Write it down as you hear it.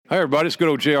Hi, everybody. It's good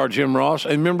old JR Jim Ross,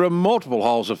 a member of multiple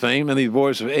Halls of Fame and the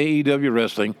voice of AEW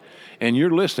Wrestling. And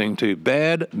you're listening to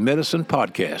Bad Medicine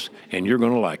Podcast, and you're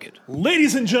going to like it.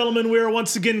 Ladies and gentlemen, we are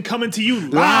once again coming to you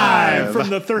live from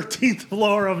the 13th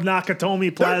floor of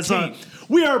Nakatomi Plaza. 13.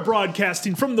 We are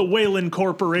broadcasting from the Wayland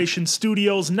Corporation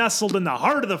Studios, nestled in the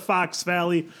heart of the Fox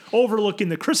Valley, overlooking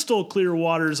the crystal clear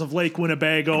waters of Lake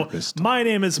Winnebago. My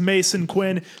name is Mason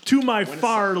Quinn. To my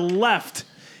far left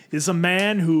is a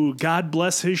man who, God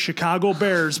bless his Chicago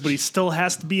Bears, but he still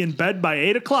has to be in bed by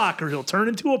 8 o'clock or he'll turn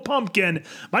into a pumpkin.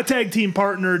 My tag team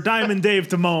partner, Diamond Dave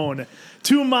Damone.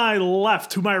 To my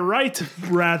left, to my right,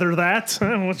 rather that.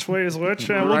 Which way is which?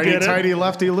 We'll get it. Righty-tighty,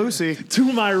 lefty-loosey.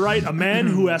 To my right, a man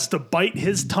who has to bite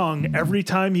his tongue every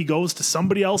time he goes to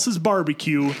somebody else's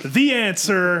barbecue. The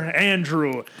answer,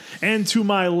 Andrew. And to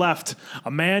my left,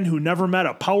 a man who never met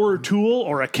a power tool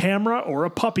or a camera or a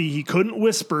puppy he couldn't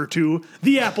whisper to.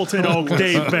 The Appleton Oak,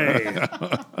 Dave Bay.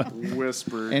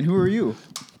 Whisper. And who are you?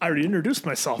 I already introduced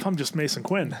myself. I'm just Mason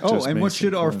Quinn. Oh, and what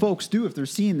should our folks do if they're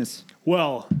seeing this?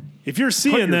 Well, if you're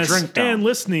seeing this and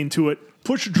listening to it,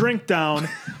 put your drink down,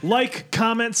 like,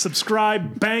 comment,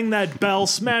 subscribe, bang that bell,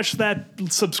 smash that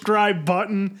subscribe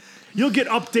button. You'll get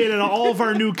updated on all of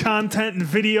our new content and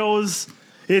videos.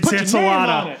 It's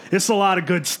a lot of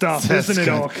good stuff, isn't it,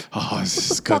 Oak? Oh,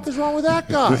 this is good. What the fuck is wrong with that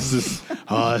guy? This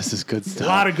is good stuff. A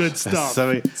lot of good stuff.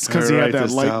 It's because he had that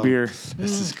light beer.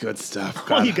 This is good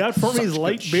stuff. All you got for me is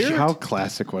light beer? How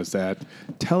classic was that?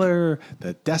 Tell her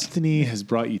that destiny has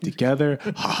brought you together.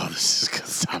 Oh, this is good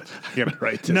stuff. I gotta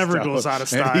write this Never down. goes out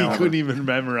of And style. he couldn't even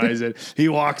memorize it. He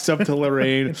walks up to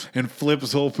Lorraine and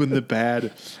flips open the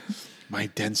pad. My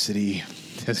density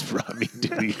has brought me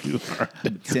to you.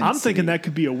 I'm thinking that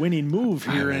could be a winning move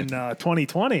here in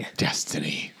 2020.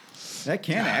 Destiny. That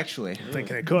can actually. I'm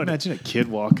thinking it could. Imagine a kid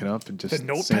walking up and just The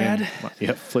notepad?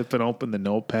 flipping open the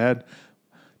notepad.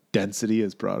 Density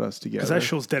has brought us together. Because that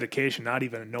shows dedication, not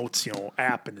even a notes,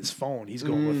 app in his phone. He's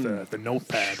going with the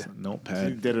notepad. Notepad.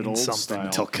 He did it old something. style.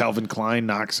 Until Calvin Klein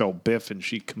knocks out Biff and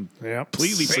she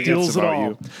completely Steals forgets it about all.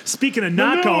 you. Speaking of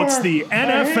knockouts, the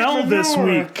NFL this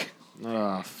week.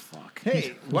 Oh, fuck.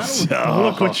 Hey, why don't we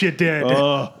Look what you did.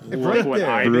 right what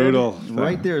there? I did. Brutal.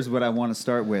 Right there is what I want to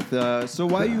start with. So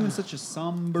why are you in such a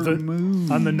somber mood?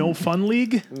 On the No Fun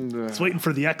League? It's waiting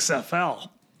for the XFL.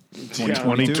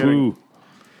 2022.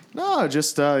 No,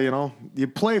 just, you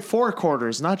play 4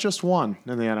 quarters, not just one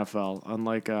in the NFL,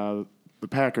 unlike the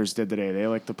Packers did today. They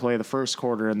like to play the first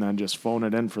quarter and then just phone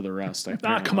it in for the rest.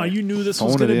 Come on. You knew this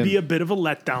was going to be a bit of a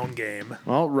letdown game.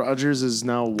 Well, Rodgers is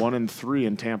now 1-3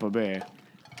 in Tampa Bay.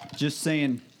 Just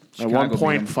saying. At one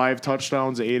point, 5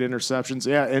 touchdowns, 8 interceptions.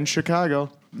 Yeah, in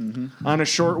Chicago. Mm-hmm. On a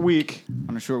short week.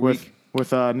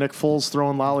 With Nick Foles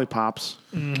throwing lollipops.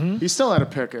 Mm-hmm. He still had a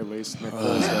pick at least. Nick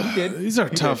Foles did. These are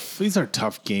tough. These are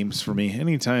tough games for me.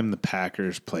 Anytime the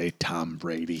Packers play Tom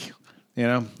Brady,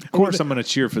 of course I'm going to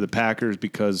cheer for the Packers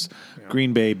because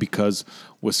Green Bay, because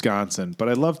Wisconsin. But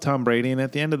I love Tom Brady, and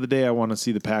at the end of the day, I want to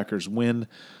see the Packers win.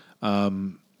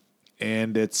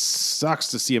 And it sucks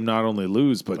to see him not only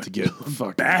lose, but to get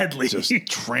fucking badly just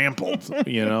trampled.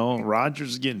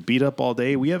 Rodgers is getting beat up all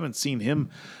day. We haven't seen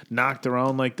him knocked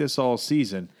around like this all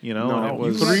season. No, and it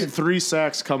was 3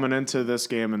 sacks coming into this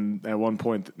game, and at one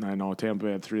point, I know Tampa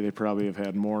had 3. They probably have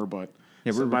had more, but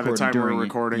by the time we're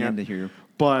recording it,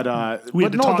 but we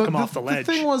had to talk him off the ledge.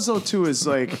 The thing was though too is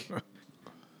like.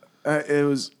 It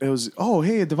was. Oh,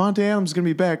 hey, Devontae Adams is gonna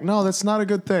be back. No, that's not a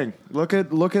good thing. Look at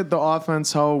the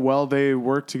offense, how well they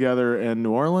worked together in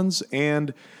New Orleans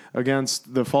and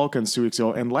against the Falcons 2 weeks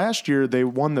ago. And last year they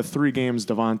won the 3 games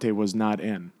Devontae was not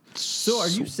in. So are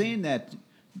you saying that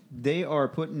they are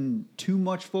putting too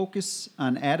much focus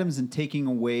on Adams and taking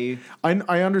away?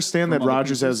 I understand that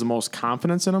Rodgers has the most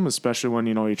confidence in him, especially when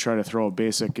you try to throw a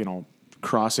basic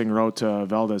crossing route to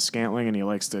Valdez-Scantling, and he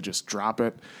likes to just drop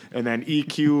it. And then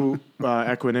EQ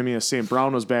Equinemius St.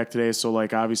 Brown was back today, so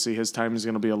obviously his time is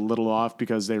going to be a little off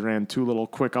because they ran 2 little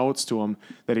quick outs to him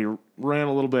that he ran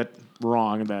a little bit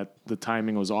wrong, that the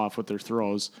timing was off with their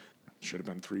throws. Should have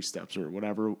been 3 steps or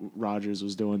whatever Rodgers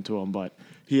was doing to him, but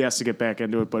he has to get back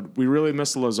into it. But we really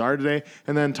missed Lazard today,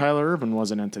 and then Tyler Irvin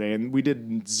wasn't in today, and we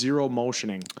did 0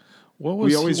 motioning.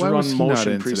 We always run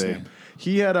motion pre-snap.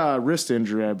 He had a wrist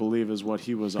injury, I believe, is what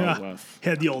he was out with.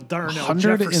 Had the old Darnell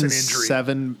Jefferson injury.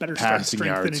 107 passing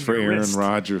yards for Aaron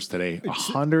Rodgers today.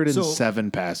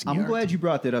 107 passing yards. I'm glad you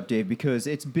brought that up, Dave, because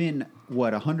it's been,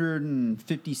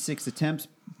 156 attempts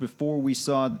before we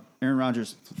saw Aaron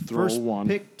Rodgers' first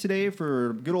pick today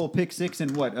for good old pick 6,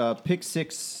 and pick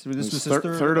 6. This was his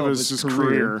third of his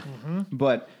career. Mm-hmm.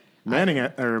 But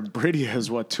Brady has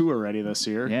 2 already this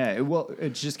year. Yeah,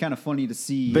 it's just kind of funny to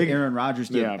see Aaron Rodgers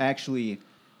get actually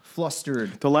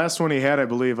flustered. The last one he had, I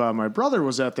believe, my brother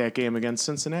was at that game against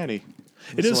Cincinnati.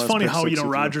 It is funny how,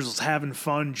 Rodgers was having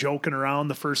fun, joking around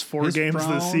the first 4 games of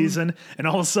the season, and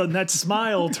all of a sudden that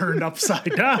smile turned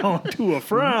upside down to a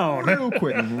frown. Real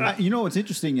quick. What's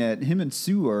interesting, him and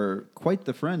Sue are quite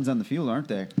the friends on the field, aren't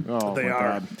they? Oh, they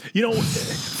are. God.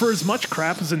 For as much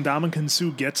crap as Ndamukong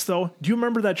Suh gets, though, do you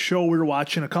remember that show we were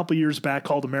watching a couple years back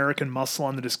called American Muscle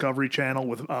on the Discovery Channel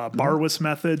with Barwis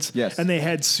Methods? Yes. And they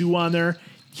had Sue on there.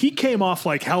 He came off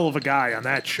like hell of a guy on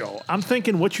that show. I'm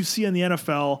thinking what you see in the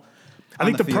NFL... I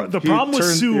think the problem with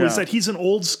Sue is that he's an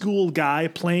old school guy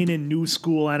playing in new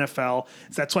school NFL.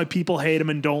 That's why people hate him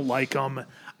and don't like him.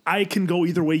 I can go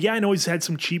either way. Yeah, I know he's had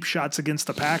some cheap shots against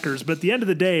the Packers, but at the end of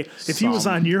the day, if he was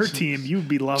on your team, you'd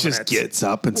be loving it. Just gets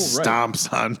up and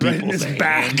stomps on people's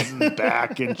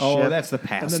back and shit. Oh, that's the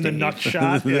pass. And then the nut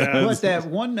shot. Yeah. But that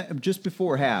one just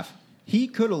before half, he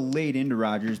could have laid into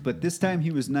Rodgers, but this time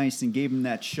he was nice and gave him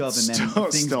that shove, and then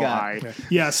things got high.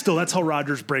 Yeah, still, that's how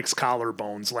Rodgers breaks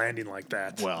collarbones, landing like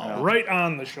that. Well, right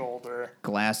on the shoulder.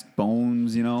 Glass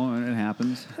bones, and it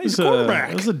happens. He's a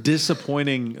quarterback. It was a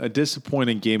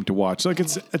disappointing game to watch. Like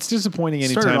it's disappointing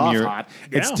anytime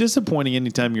it's disappointing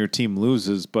anytime your team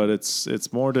loses, but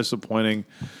it's more disappointing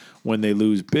when they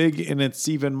lose big, and it's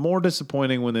even more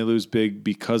disappointing when they lose big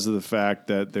because of the fact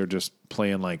that they're just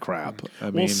playing like crap.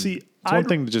 I mean, it's one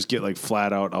thing to just get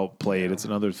flat out outplayed. Yeah. It's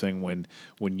another thing when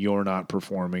you're not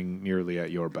performing nearly at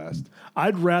your best.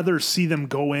 I'd rather see them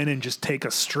go in and just take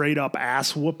a straight up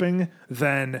ass whooping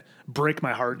than break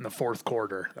my heart in the fourth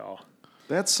quarter, though.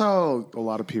 That's how a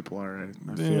lot of people are,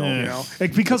 I feel.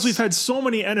 Because we've had so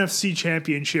many NFC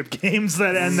championship games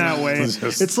that end that way.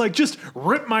 It's like, just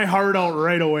rip my heart out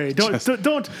right away.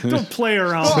 Don't play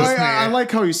around with me. I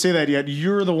like how you say that, yet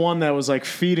you're the one that was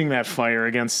feeding that fire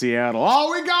against Seattle.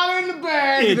 Oh, we got it in the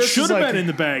bag. It should have been in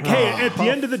the bag. Hey, at the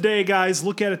end of the day, guys,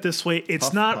 look at it this way.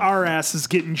 It's not our asses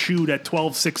getting chewed at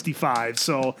 12:65,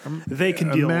 so they can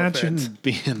deal with it. Imagine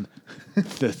being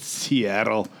the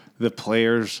Seattle, the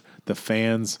players, the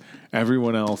fans,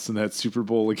 everyone else in that Super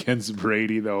Bowl against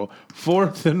Brady, though.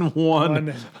 4th and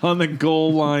 1 on the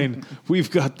goal line.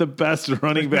 We've got the best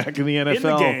running back in the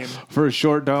NFL for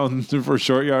short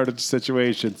yardage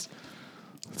situations.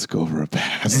 Let's go over a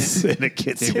pass, and it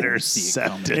gets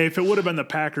intercepted. Hey, if it would have been the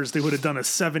Packers, they would have done a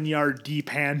 7-yard deep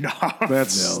handoff.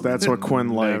 That's what Quinn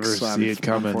likes. Never see it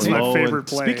coming. It's my favorite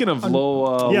play. Speaking of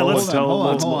low, let's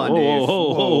hold on, Dave.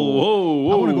 Whoa.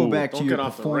 I want to go back to your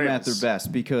perform at their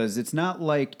best, because it's not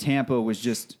like Tampa was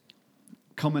just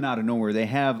coming out of nowhere. They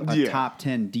have a top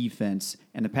 10 defense,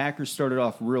 and the Packers started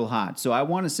off real hot. So I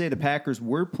want to say the Packers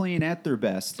were playing at their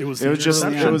best. It was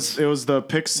the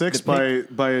pick six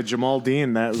by Jamal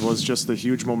Dean that was just the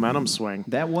huge momentum swing.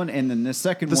 That one, and then the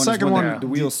second one, the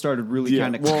wheels started really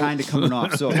kind of coming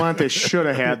off. So Monte should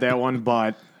have had that one,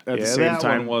 but at the same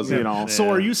time, So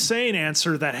are you saying,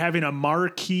 Answer, that having a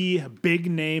marquee,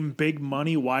 big name, big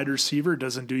money wide receiver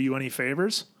doesn't do you any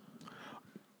favors?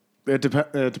 It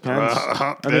depends.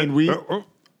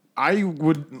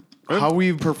 How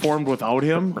we've performed without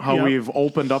him, how we've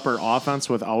opened up our offense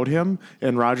without him,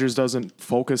 and Rodgers doesn't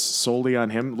focus solely on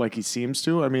him like he seems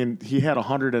to. I mean, he had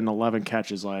 111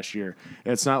 catches last year.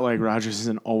 It's not like Rodgers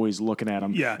isn't always looking at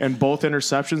him. Yeah. And both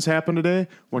interceptions happened today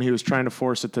when he was trying to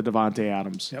force it to Devontae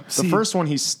Adams. Yep. The first one,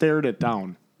 he stared it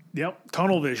down. Yep,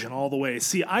 tunnel vision all the way.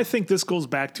 See, I think this goes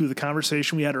back to the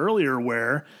conversation we had earlier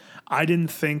where I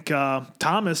didn't think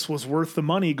Thomas was worth the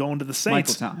money going to the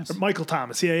Saints. Michael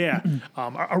Thomas, yeah.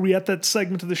 Are we at that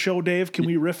segment of the show, Dave? Can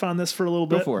we riff on this for a little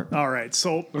bit? Go for it. All right.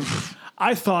 So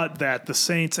I thought that the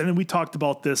Saints, and we talked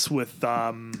about this with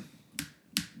the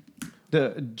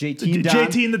JT and Don.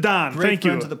 JT and the Don. Great Thank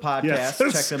you. Friends of the podcast. Yes.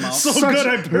 Check them out. So good.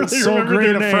 I barely remember great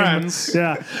their of name. friends.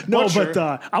 Yeah. No, but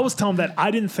I was telling them that I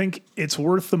didn't think it's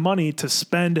worth the money to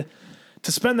spend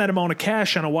that amount of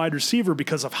cash on a wide receiver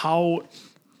because of how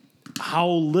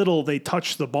little they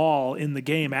touch the ball in the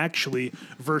game actually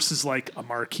versus like a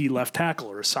marquee left tackle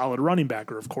or a solid running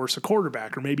back or of course a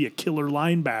quarterback or maybe a killer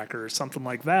linebacker or something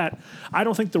like that. I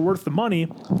don't think they're worth the money.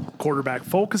 Quarterback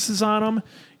focuses on them.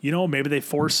 Maybe they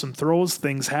force some throws,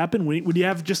 things happen. When you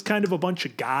have just kind of a bunch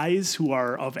of guys who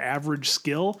are of average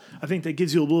skill, I think that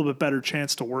gives you a little bit better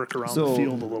chance to work around the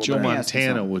field a little bit. Joe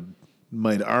Montana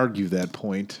might argue that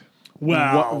point.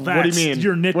 Well, what do you mean?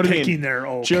 You're What do you nitpicking mean? there,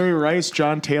 Oak. Jerry Rice,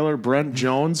 John Taylor, Brent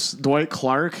Jones, Dwight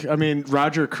Clark. I mean,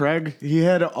 Roger Craig. He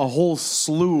had a whole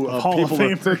slew of Hall of people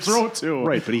to Famers. throw to.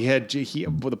 Right,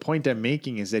 but the point I'm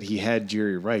making is that he had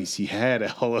Jerry Rice. He had a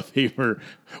Hall of Famer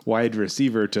wide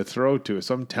receiver to throw to.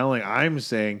 So I'm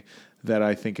saying that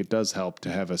I think it does help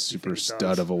to have a super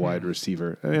stud of a wide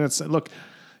receiver. I mean, look,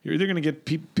 you're either going to get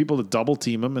people to double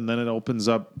team him, and then it opens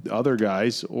up other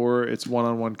guys, or it's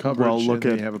one-on-one coverage. Well, look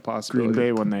and at they have a possibility. Green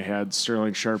Bay when they had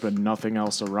Sterling Sharp and nothing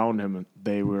else around him,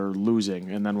 they were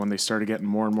losing. And then when they started getting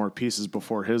more and more pieces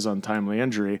before his untimely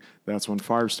injury, that's when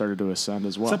Favre started to ascend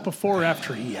as well. Except before or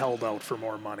after he held out for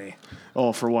more money.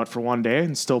 Oh, for what? For one day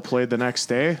and still played the next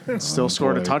day? And still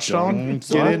scored a touchdown? Don't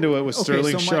get into it with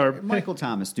Sterling Sharp. Michael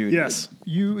Thomas, dude. Yes.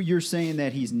 You're saying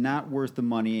that he's not worth the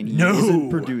money and he No.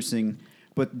 isn't producing,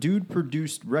 but dude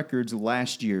produced records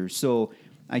last year. So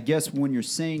I guess when you're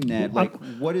saying that, like,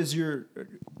 what is your?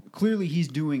 Clearly, he's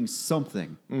doing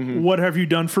something. What have you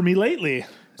done for me lately?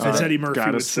 As Eddie Murphy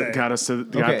would say. Got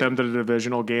them to the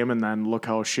divisional game, and then look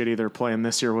how shitty they're playing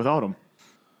this year without him.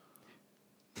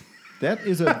 That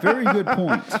is a very good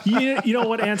point. You know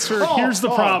what, Answer? Here's the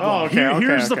problem.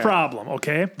 Here's the problem,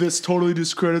 okay? This totally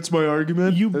discredits my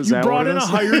argument. You brought in a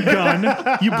hired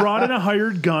gun. You brought in a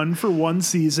hired gun for one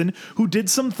season who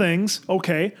did some things.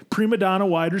 Okay, prima donna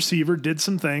wide receiver did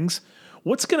some things.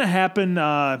 What's going to happen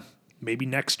maybe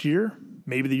next year?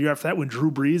 Maybe the year after that when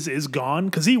Drew Brees is gone?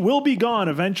 Because he will be gone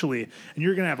eventually. And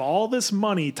you're going to have all this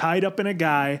money tied up in a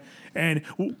guy. And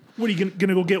what are you going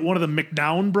to go get one of the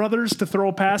McDowell brothers to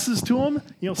throw passes to him?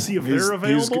 You'll see if they're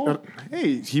available.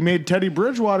 Hey, he made Teddy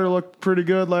Bridgewater look pretty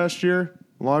good last year,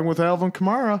 along with Alvin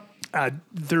Kamara.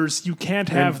 You can't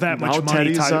have that much money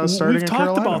Teddy's, tied. starting We've in talked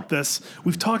Carolina. about this.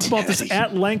 We've talked about this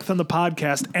at length on the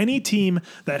podcast. Any team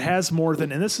that has more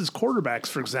than, and this is quarterbacks,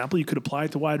 for example, you could apply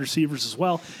it to wide receivers as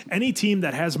well. Any team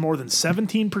that has more than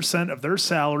 17% of their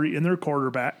salary in their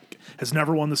quarterback has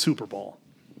never won the Super Bowl.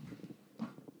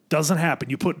 Doesn't happen.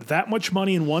 You put that much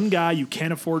money in one guy, you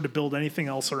can't afford to build anything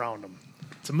else around him.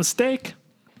 It's a mistake.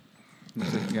 You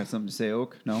got something to say,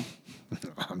 Oak? No?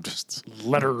 I'm just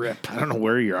Let her rip. I don't know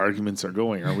where your arguments are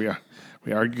going. Are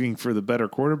we arguing for the better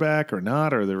quarterback or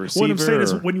not, or the receiver? What I'm saying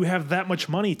is when you have that much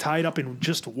money tied up in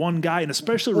just one guy, and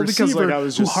especially a receiver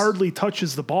who hardly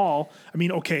touches the ball. I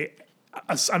mean, okay,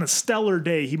 on a stellar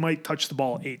day, he might touch the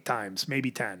ball 8 times,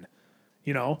 maybe 10.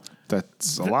 You know?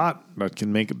 That's a lot. That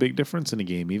can make a big difference in a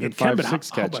game, even It can,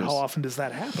 5-6 catches. But how often does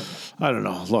that happen? I don't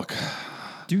know. Look.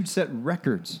 Dude set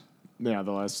records. Yeah,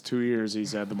 the last 2 years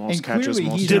he's had the most And catches. clearly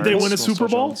Most he's- Did they yards, win a most Super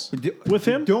Bowl touchdowns. with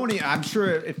him? I'm sure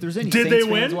if there's any Did Saints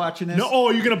they win? fans watching this. No. Oh,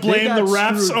 you're gonna blame got the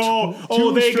refs?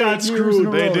 screwed They two got straight years in a screwed.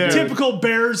 row. They did. Typical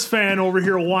Bears fan over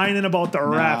here whining about the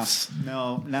refs.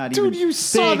 No, not Dude, even. you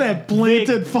saw that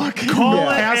blatant fucking Call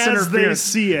pass it as they interference.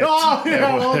 see it. Oh,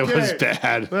 yeah, It was okay.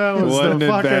 bad. That was Wasn't the it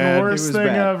fucking bad? worst It was thing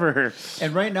bad. ever.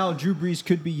 And right now, Drew Brees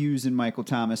could be used in Michael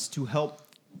Thomas to help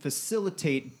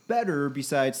facilitate better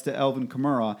besides to Alvin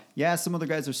Kamara. Yeah, some other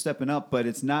guys are stepping up, but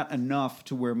it's not enough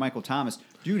to where Michael Thomas,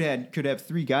 could have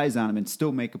 3 guys on him and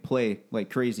still make a play like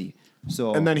crazy.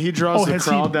 So And then he draws the has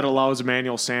crowd he- that allows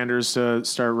Emmanuel Sanders to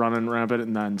start running rampant,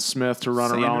 and then Smith to run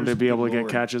Sanders around to be able to get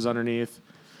Lord. catches underneath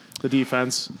the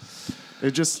defense.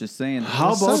 It just saying.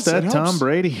 How about It that helps. Tom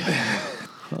Brady?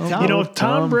 You know,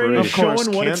 Tom Brady Of course,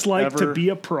 showing what it's can't like to ever- be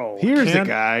a pro. Here's a Can't-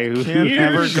 guy who can't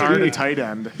ever here's guard a- a tight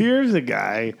end. Here's a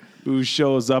guy who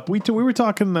shows up. We were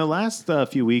talking the last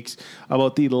few weeks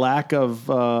about the lack of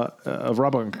Rob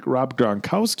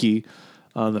Gronkowski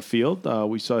on the field.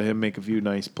 We saw him make a few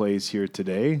nice plays here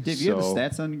today. Dave, you have the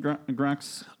stats on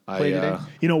Gronk's play today?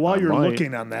 You know, while I you're might.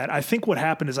 looking on that, I think what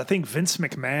happened is Vince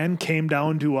McMahon came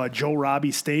down to Joe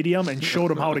Robbie Stadium and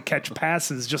showed him how to catch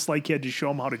passes, just like he had to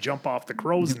show him how to jump off the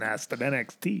crow's nest at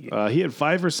NXT. He had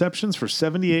 5 receptions for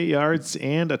 78 yards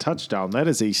and a touchdown. That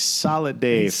is a solid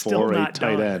day He's still for a not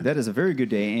tight done. end. That is a very good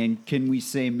day. And can we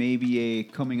say maybe a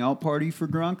coming out party for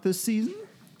Gronk this season?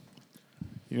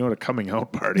 You know what a coming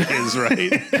out party is,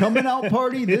 right? Coming out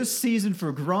party this season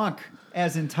for Gronk,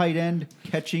 as in tight end,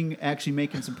 actually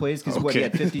making some plays because he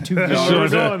had 52 We're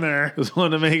yards. going there. Just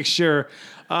want to make sure.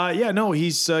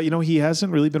 He's he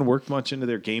hasn't really been worked much into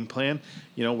their game plan.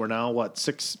 You know, we're now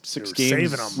six They were games,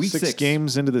 saving him. Week 6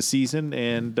 games into the season,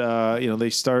 and they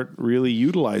start really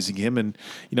utilizing him. And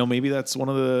maybe that's one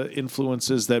of the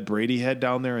influences that Brady had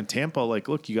down there in Tampa. Like,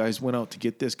 look, you guys went out to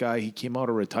get this guy. He came out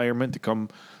of retirement to come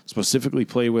specifically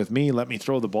play with me. Let me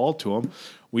throw the ball to him.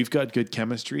 We've got good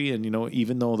chemistry, and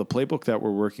even though the playbook that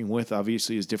we're working with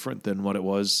obviously is different than what it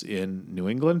was in New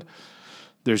England,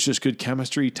 there's just good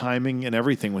chemistry, timing, and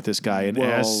everything with this guy. And well,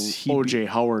 as he O.J.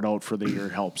 Howard out for the year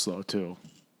helps though too.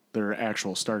 their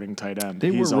actual starting tight end.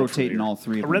 They He's were out for the rotating year. all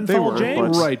three of them. Renthal were,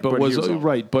 James?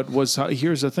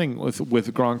 Here's the thing with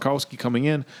Gronkowski coming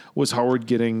in, was Howard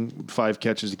getting 5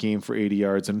 catches a game for 80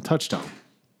 yards and a touchdown.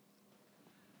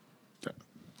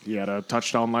 He had a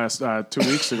touchdown last 2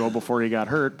 weeks ago before he got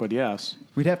hurt, but yes.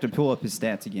 We'd have to pull up his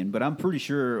stats again, but I'm pretty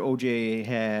sure OJ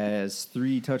has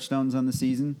 3 touchdowns on the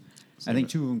season. I think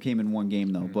 2 of them came in one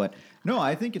game, though. But, no,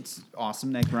 I think it's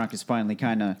awesome that Gronk is finally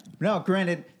kind of... Now,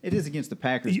 granted, it is against the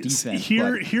Packers defense.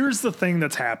 Here's the thing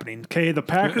that's happening, okay? The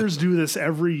Packers do this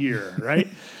every year, right?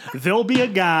 There'll be a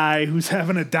guy who's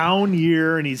having a down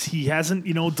year, and he hasn't,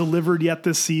 delivered yet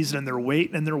this season, and they're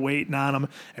waiting on him.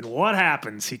 And what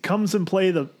happens? He comes and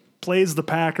plays the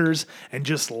Packers and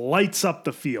just lights up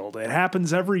the field. It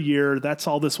happens every year. That's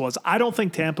all this was. I don't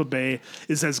think Tampa Bay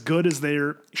is as good as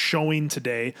they're showing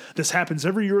today. This happens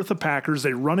every year with the Packers.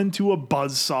 They run into a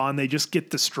buzzsaw and they just get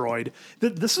destroyed.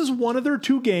 This is one of their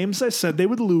 2 games I said they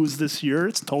would lose this year.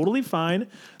 It's totally fine.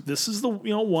 This is the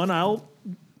one I'll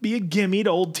be a gimme to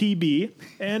old TB.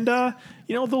 And,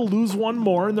 they'll lose one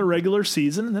more in the regular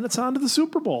season, and then it's on to the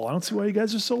Super Bowl. I don't see why you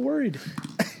guys are so worried.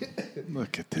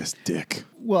 Look at this dick.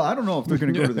 Well, I don't know if they're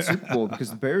going to go to the Super Bowl because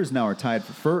the Bears now are tied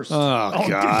for first. Oh,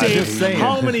 God. Dave, Just saying.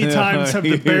 how many times have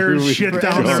the Bears shit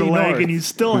down their leg and you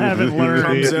still haven't learned?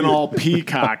 Comes in all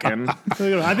peacocking.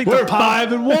 I think We're the pop,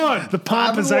 5-1. the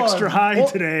pop is 5-1. extra high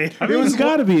today. I mean, you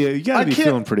got to be can't-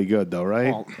 feeling pretty good, though,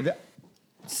 right?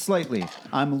 Slightly.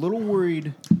 I'm a little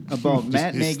worried about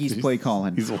Matt Nagy's play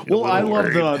calling. Well, I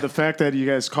love the fact that you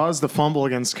guys caused the fumble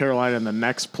against Carolina, and the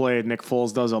next play, Nick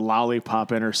Foles does a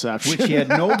lollipop interception. Which he had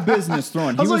no business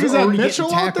throwing. I was like, is that already Mitchell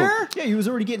getting out tackled. there? Yeah, he was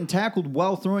already getting tackled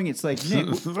while throwing. It's like, Nick,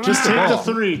 Just take the ball.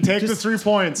 3. Take the 3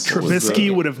 points.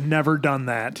 Trubisky would have never done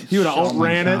that. He would have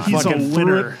outran it. He's a fucking threw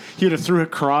winner. it. He would have threw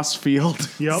it cross field.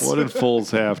 Yep. What did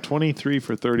Foles have? 23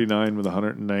 for 39 with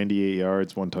 198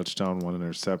 yards, 1 touchdown, 1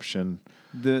 interception.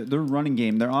 Their running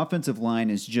game, their offensive line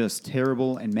is just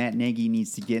terrible, and Matt Nagy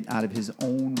needs to get out of his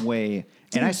own way.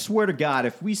 And I swear to God,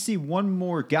 if we see one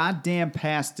more goddamn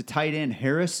pass to tight end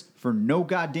Harris for no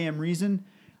goddamn reason,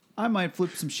 I might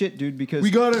flip some shit, dude, because...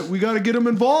 We gotta get him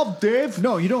involved, Dave.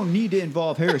 No, you don't need to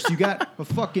involve Harris. You got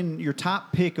your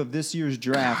top pick of this year's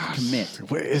draft commit.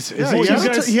 Wait, He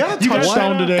had a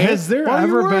touchdown today. Has there What are you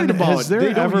ever worried been? about? Has there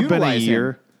They don't ever been a utilize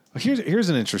year? Here's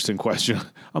an interesting question.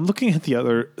 I'm looking at the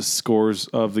other scores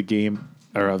of the game,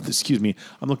 I'm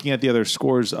looking at the other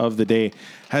scores of the day.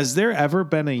 Has there ever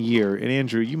been a year, and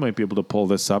Andrew, you might be able to pull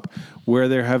this up, where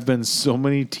there have been so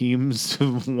many teams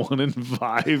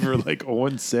 1-5 or like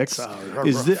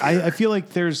 0-6? I feel like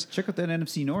there's. Check out that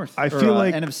NFC North. I feel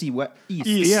like NFC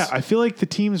East. Yeah, I feel like the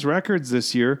teams' records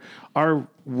this year are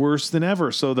worse than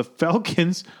ever. So the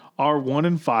Falcons are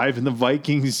 1-5, and the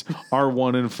Vikings are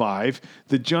 1-5.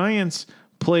 The Giants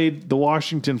played the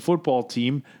Washington football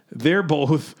team. They're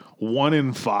both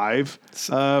 1-5.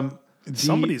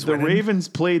 Somebody's the winning. Ravens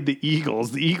played the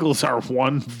Eagles. The Eagles are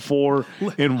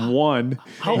 1-4-1.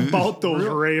 How about those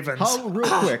Ravens?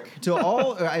 Real quick,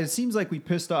 it seems like we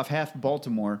pissed off half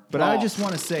Baltimore, but I just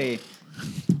want to say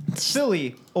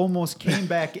Philly almost came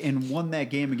back and won that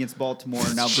game against Baltimore.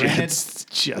 Now, granted,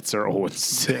 Jets are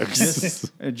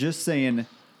 0-6. just saying,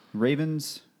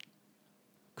 Ravens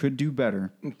could do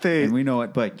better, They- and we know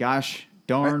it. But gosh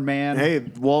darn, man, There,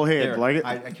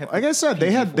 I kept like I said,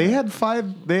 they have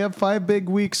PG-4. 5 big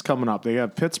weeks coming up. They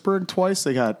have Pittsburgh twice.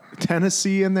 They got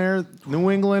Tennessee in there, New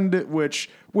England, which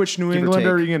New or England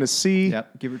are take. you going to see?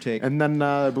 Yep, give or take. And then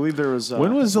I believe there was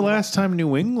When was the last time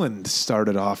New England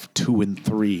started off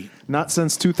 2-3? not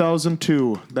since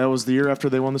 2002. That was the year after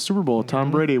they won the Super Bowl. Tom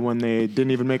Brady, when they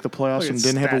didn't even make the playoffs Look at and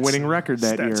didn't have a winning record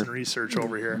that stats year. and research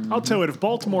over here. I'll tell you what, if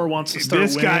Baltimore wants to start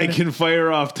This winning, guy can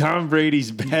fire off Tom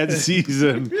Brady's bad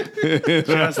season. he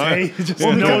just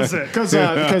knows it. Because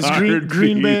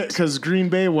Green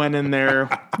Bay went in there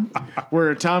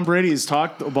where Tom Brady's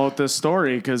talked about this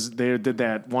story because they did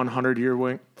that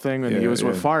 100-year thing and he was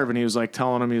with Favre and he was like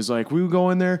telling him, he was like, we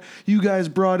go in there, you guys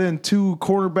brought in 2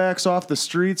 quarterbacks off the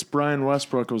streets. Brian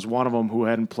Westbrook was one of them who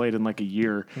hadn't played in like a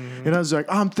year. And I was like,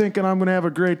 I'm thinking I'm going to have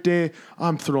a great day.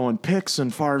 I'm throwing picks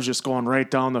and Favre's just going right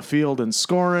down the field and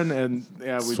scoring. And we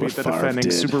beat the Favre defending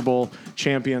did. Super Bowl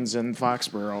champions in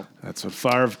Foxborough. That's what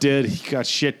Favre did. He got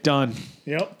shit done.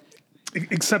 Yep.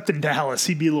 Except in Dallas,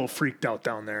 he'd be a little freaked out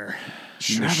down there.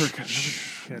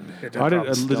 How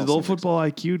did low football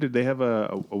IQ? Did they have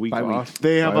a week off?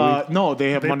 They have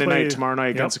They have They Monday play- night tomorrow night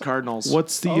against the Cardinals.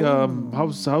 What's the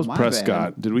how's my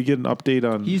Prescott? bad. Did we get an update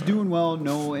on? He's doing well.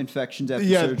 No infections after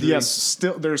Yeah, surgery. yes,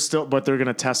 but they're going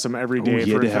to test him every day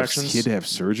he for had infections. he had to have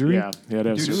surgery. Yeah, it Dude,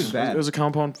 it was bad. It was a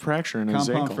compound fracture in his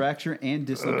Compound ankle. fracture and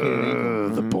dislocated ankle.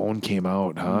 The bone came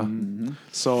out, huh?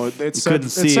 So it You said, couldn't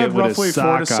see said it with roughly a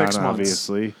 4 to sock 6 on, months.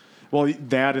 obviously. Well,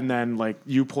 that and then like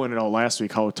you pointed out last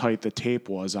week how tight the tape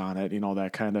was on it. You know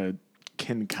that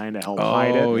can kind of help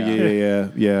hide it. Oh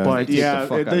yeah. But They take the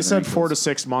fuck out they of said their 4 to ankles.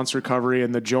 6 months recovery,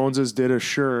 and the Joneses did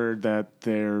assure that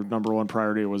their number one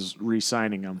priority was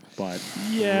re-signing him. But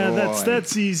Yeah,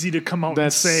 that's easy to come out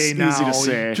That's and say easy now. to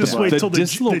say, Just but wait the till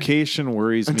dislocation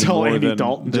worries me until more Andy than,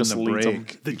 Dalton than just the leads 'em.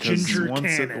 break. The Because ginger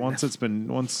once cannon.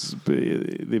 once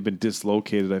they've been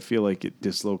dislocated, I feel like it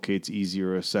dislocates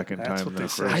easier a second That's time what than they the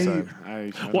say. first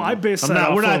time. Well, I base that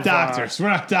off We're not of, doctors. We're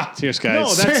not doctors, guys.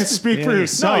 No, that's- Speak for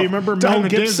yourself. No, you remember Mel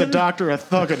Diamond Dave's a Gibson? doctor of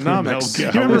thugonomics. You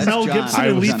remember That's Mel John. Gibson I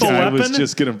in was- Lethal I Weapon? was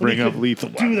just going to bring When he up could Lethal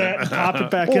do Weapon. that and pop it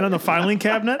back in on the filing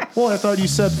cabinet. Well, I thought you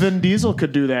said Vin Diesel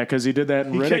could do that because he did that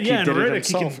in Riddick. He Yeah, did and it Riddick,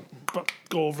 he himself. can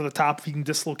go over the top. He can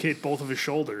dislocate both of his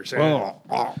shoulders. Yeah.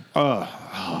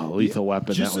 Lethal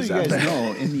Weapon. Just That so was you guys epic.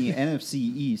 know, in the NFC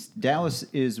East, Dallas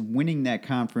is winning that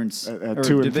conference At or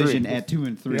 2 and division 3. at 2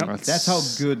 and 3. Yep. That's how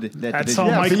good that That's division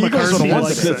how is. Mike the Eagles McCarthy would've won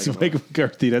likes That's it. Mike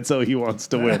McCarthy. That's how he wants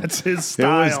to win. That's his It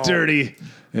style. was dirty.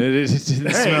 It didn't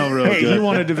smell real Hey, good. he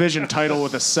won a division title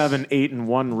with a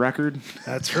 7-8-1 record.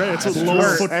 That's right. That's what That's low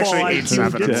right. football Actually,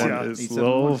 IQ 8-7. gets That you. is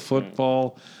low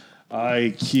football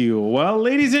IQ. Well,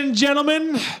 ladies and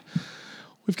gentlemen,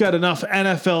 we've got enough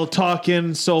NFL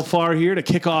talking so far here to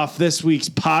kick off this week's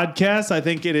podcast. I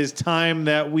think it is time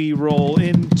that we roll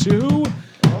into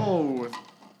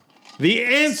the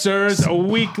Answers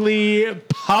Weekly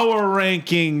Power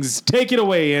Rankings. Take it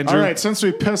away, Andrew. All right, since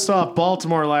we pissed off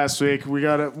Baltimore last week,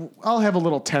 I'll have a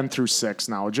little 10 through 6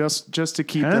 now, just to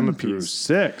keep them 10 appeased. through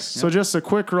 6. So just a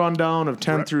quick rundown of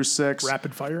 10 through 6.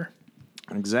 Rapid fire.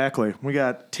 Exactly. We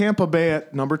got Tampa Bay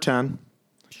at number 10.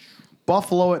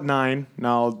 Buffalo at 9.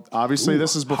 Now, obviously,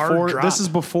 this is hard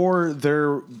before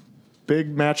their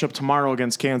big matchup tomorrow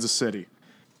against Kansas City.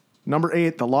 Number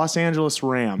 8, the Los Angeles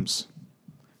Rams.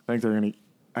 I think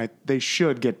they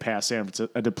should get past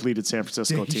a depleted San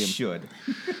Francisco They team. should.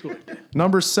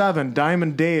 Number 7,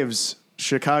 Diamond Dave's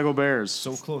Chicago Bears.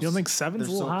 So close. You don't think seven's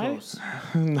They're a little so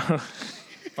high? close.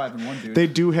 5-1, dude. They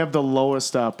do have the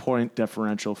lowest point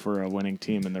differential for a winning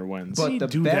team in their wins. But They the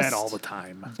do best, that all the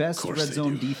time. best red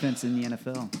zone defense in the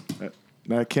NFL.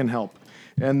 That can help.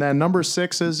 And then number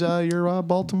 6 is your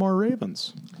Baltimore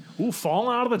Ravens. Ooh,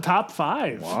 falling out of the top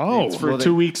 5. Oh, For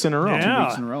 2 weeks in a row. Yeah.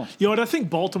 weeks in a row. You know what I think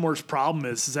Baltimore's problem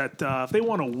is that if they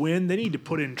want to win, they need to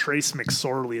put in Trace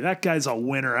McSorley. That guy's a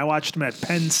winner. I watched him at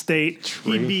Penn State.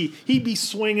 He'd be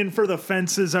swinging for the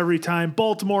fences every time.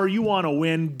 Baltimore, you want to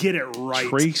win, get it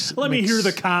right. Let me hear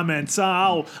the comments.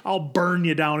 I'll burn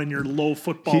you down in your low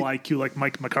football IQ like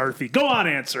Mike McCarthy. Go on,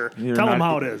 answer. Tell him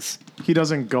how it is. He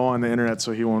doesn't go on the internet,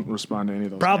 so he won't respond to any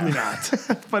of those. Probably not.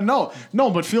 But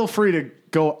but feel free to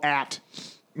go at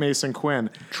Mason Quinn.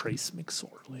 Trace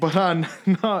McSorley. But on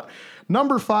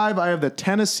number 5, I have the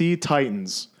Tennessee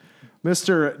Titans.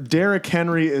 Mr. Derrick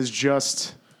Henry is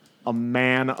just a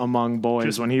man among boys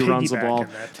Just when he runs the ball.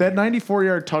 piggybacking That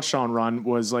 94-yard touchdown run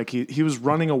was like he was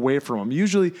running away from him.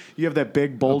 Usually you have that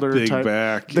big boulder big type.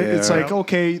 back, It's yeah. like,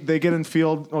 okay, they get in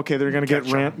field. Okay, they're going to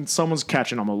get ran. Someone's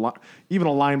catching them. Even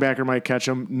a linebacker might catch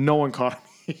him. No one caught him.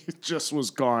 He just was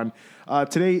gone.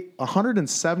 Today,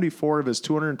 174 of his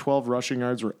 212 rushing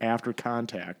yards were after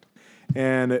contact.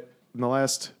 And in the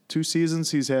last 2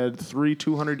 seasons, he's had 3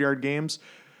 200-yard games.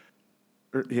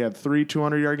 He had 3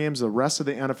 200-yard games. The rest of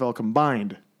the NFL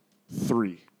combined,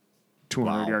 3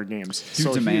 200-yard games.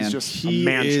 Dude's a man. He's just He a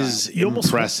man is child. You almost-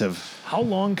 impressive. How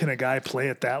long can a guy play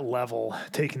at that level,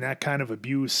 taking that kind of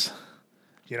abuse?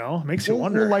 You know, makes you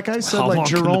wonder. Well, like I said, How like long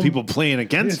can Jerome. the people playing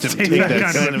against him Take take that that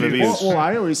kind kind of of abuse? abuse?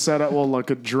 I always said, look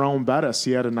at Jerome Bettis.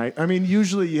 He had a night. I mean,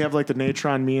 usually you have like the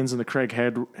Natron Means and the Craig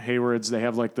Haywards. They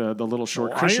have like the little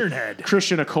short. Ironhead.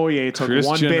 Christian Okoye took one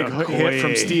Christian big hit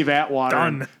from Okoye. Steve Atwater.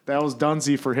 Done. That was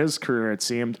Dunsey for his career, it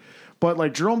seemed. But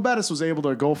like Jerome Bettis was able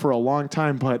to go for a long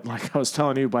time. But like I was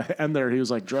telling you, by the end there, he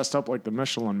was like dressed up like the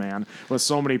Michelin Man with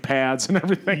so many pads and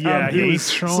everything. Yeah, on. he He was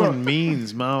was throwing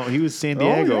means, Mo. He was San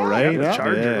Diego, yeah, right? yeah.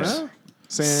 Chargers. Yeah.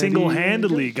 San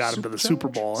Single-handedly Diego got him to the Superchargers. Super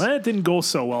Bowl. It didn't go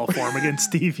so well for him against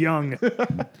Steve Young.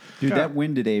 Dude, that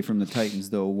win today from the Titans,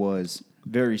 though, was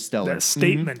very stellar. That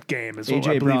statement game is what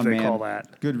I A.J. believe Brown, they man. call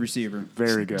that. Good receiver.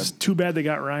 Very good. It's too bad they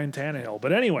got Ryan Tannehill.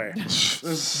 But anyway,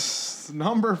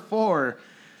 Number 4.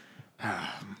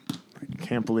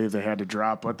 Can't believe they had to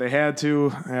drop, but they had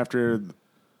to after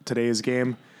today's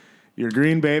game. Your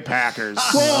Green Bay Packers.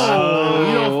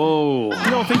 Whoa! You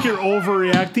don't think you're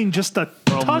overreacting? Just a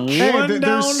touch down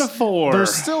to 4. They're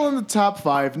still in the top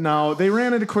 5 now. They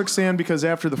ran into quicksand because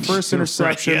after the first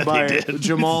interception by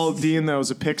Jamal Dean, that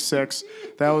was a pick 6.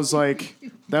 That was a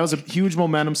huge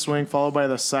momentum swing, followed by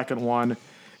the second one,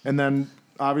 and then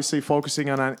obviously focusing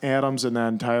on Adams and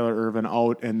then Tyler Ervin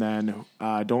out, and then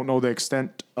don't know the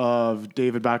extent of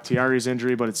David Bakhtiari's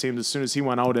injury, but it seemed as soon as he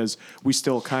went out, as we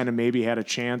still kind of maybe had a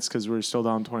chance because we were still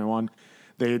down 21.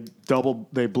 They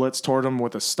blitzed toward him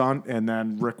with a stunt, and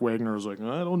then Rick Wagner was like,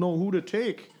 I don't know who to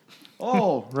take.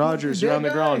 Oh, Rogers, you're on the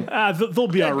ground. They'll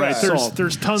be all right.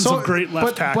 There's tons of great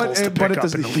left tackles to pick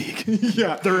up in the league.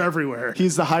 Yeah, they're everywhere.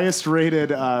 He's the highest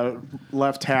rated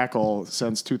left tackle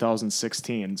since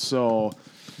 2016. So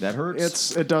that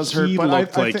hurts. It does hurt. He but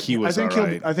looked like he was all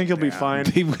right. I think he'll be fine.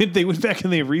 They went back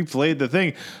and they replayed the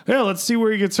thing. Yeah, let's see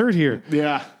where he gets hurt here.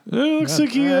 Yeah. It looks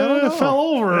like he fell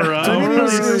over.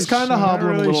 He was kind of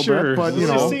hobbling a little bit, but I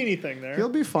don't see anything there. He'll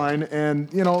be fine.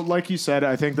 And like you said,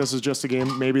 I think this is just a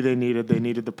game. Maybe they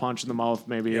needed the punch in the mouth.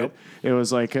 Maybe it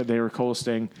was like they were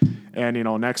coasting. And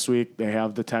next week they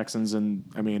have the Texans, and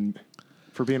I mean,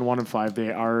 for being 1-5,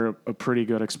 they are a pretty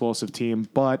good explosive team.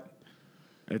 But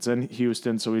it's in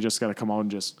Houston, so we just got to come out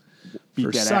and just beat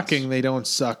For that sucking, ass. they don't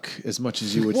suck as much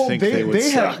as you would think they would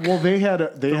suck.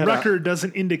 The record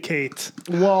doesn't indicate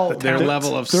their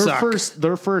level of suck.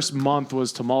 Their first month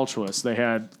was tumultuous. They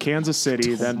had Kansas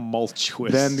City, then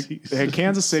they had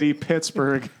Kansas City,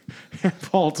 Pittsburgh, and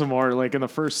Baltimore, like in the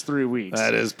first 3 weeks.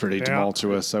 That is pretty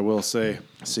tumultuous, I will say.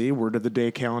 See, word of the day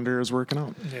calendar is working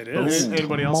out. It is.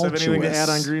 Anybody else have anything to add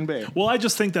on Green Bay? Well, I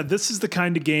just think that this is the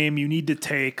kind of game you need to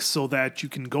take so that you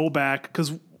can go back,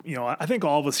 because I think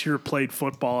all of us here played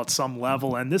football at some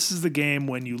level, and this is the game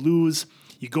when you lose,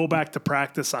 you go back to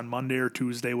practice on Monday or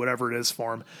Tuesday, whatever it is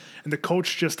for them, and the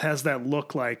coach just has that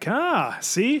look like,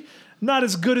 see, not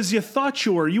as good as you thought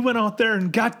you were. You went out there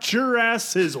and got your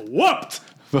asses whooped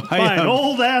by an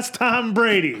old-ass Tom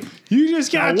Brady. You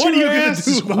just got your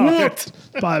asses whooped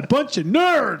by a bunch of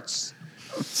nerds.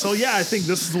 So, yeah, I think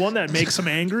this is the one that makes them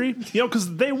angry,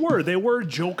 because they were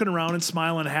joking around and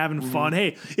smiling, having fun.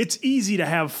 Hey, it's easy to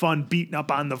have fun beating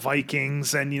up on the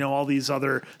Vikings and, all these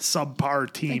other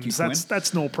subpar teams.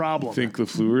 That's no problem. I think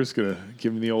LaFleur's going to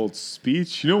give him the old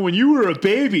speech. When you were a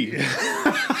baby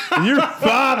and your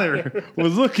father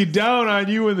was looking down on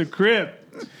you in the crib,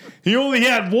 he only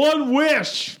had one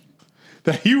wish,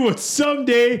 that you would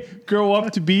someday grow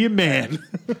up to be a man.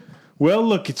 Well,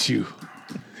 look at you.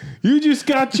 You just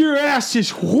got your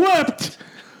asses whooped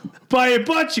by a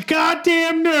bunch of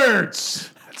goddamn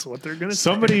nerds. That's what they're gonna say.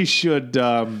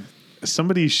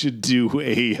 Somebody should do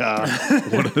a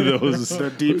one of those the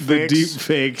deep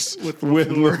fakes with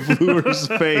LaFleur's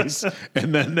face,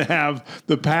 and then have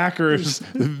the Packers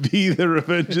be the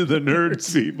Revenge of the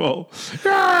Nerds people.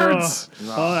 Nerds.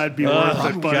 That'd be worth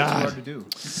it, but it's hard to do.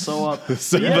 So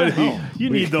you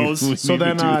need those. So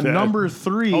then number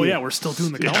 3. Oh yeah, we're still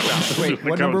doing the countdown. Wait,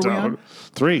 what number are we on?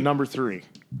 3. Number 3.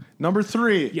 Number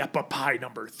 3. Yeah, but pie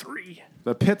number 3.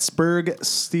 The Pittsburgh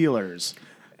Steelers.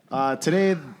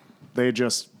 Today, they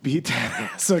just beat the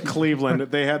ass of Cleveland.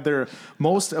 They had their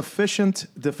most efficient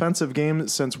defensive game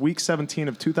since Week 17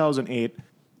 of 2008,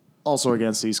 also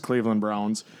against these Cleveland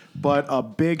Browns. But a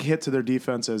big hit to their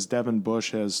defense as Devin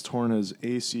Bush has torn his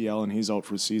ACL and he's out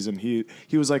for the season. He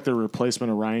was like the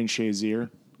replacement of Ryan Shazier,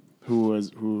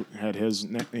 who had his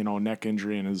neck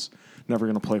injury and is never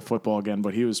going to play football again.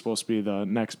 But he was supposed to be the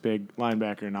next big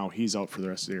linebacker, and now he's out for the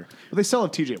rest of the year. But they still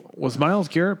have TJ. Was Myles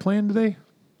Garrett playing today?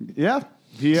 Yeah.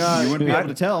 You wouldn't be able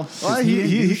to tell.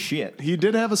 He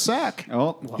did have a sack.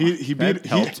 Oh, well, he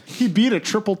beat a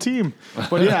triple team.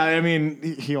 But yeah, I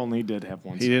mean, he only did have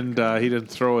one. He didn't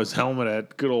throw his helmet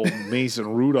at good old Mason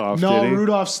Rudolph. No, did he?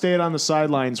 Rudolph stayed on the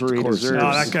sidelines where he deserves.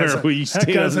 No,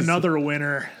 that guy's another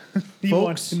winner. You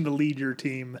want him to lead your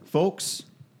team, folks.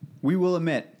 We will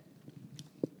admit,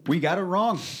 we got it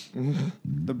wrong.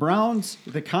 The Browns.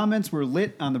 The comments were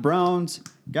lit on the Browns.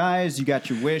 Guys, you got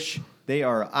your wish. They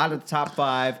are out of the top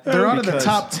 5. They're out of the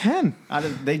top 10.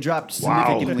 They dropped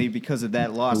significantly because of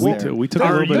that loss. We took a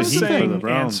little bit of heat for the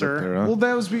Browns. Well,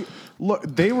 that was look.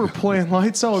 They were playing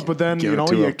lights out, but then give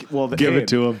it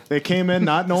to them. They came in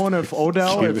not knowing if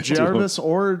Odell, if Jarvis,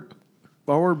 or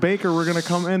Baker were going to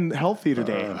come in healthy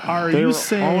today. They were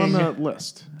all on the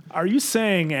list. Are you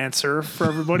saying, Answer, for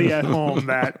everybody at home,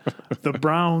 that the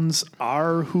Browns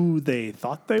are who they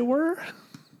thought they were?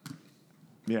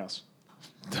 Yes.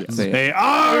 They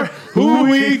are who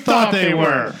we thought they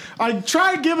were. I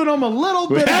tried giving them a little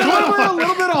bit of glimmer, a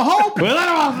little bit of hope,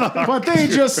 but they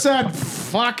just said,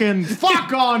 fucking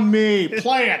fuck on me.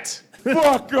 Play it.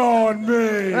 Fuck on me.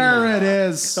 There it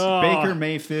is. Baker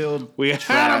Mayfield. We had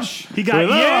trash. He got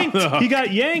yanked. He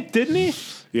got yanked, didn't he?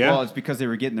 Yeah. Well, it's because they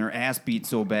were getting their ass beat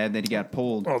so bad that he got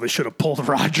pulled. Oh, they should have pulled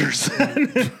Rodgers.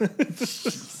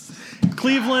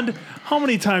 Cleveland, how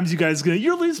many times you guys gonna?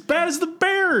 You're as bad as the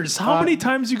Bears. How many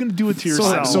times you gonna do it to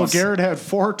yourselves? So Garrett had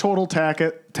 4 total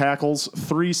tackles,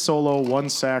 3 solo, 1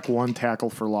 sack, 1 tackle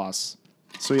for loss.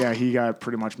 So yeah, he got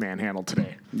pretty much manhandled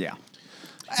today. Yeah.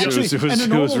 Actually,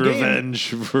 it was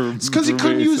revenge for. It's because he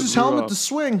couldn't use his helmet to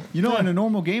swing. You know, in a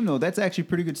normal game, though, that's actually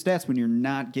pretty good stats when you're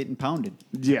not getting pounded.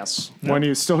 Yes, when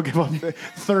you still give up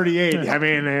 38. I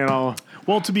mean, you know.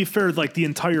 Well, to be fair, like the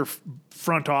entire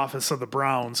front office of the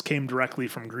Browns came directly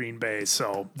from Green Bay,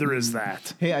 so there is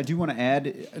that. Hey, I do want to add,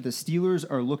 the Steelers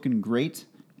are looking great.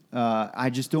 I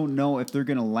just don't know if they're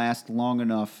going to last long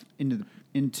enough into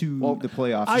the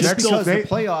playoffs. Just because the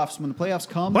playoffs, when the playoffs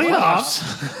come,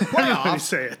 Playoffs.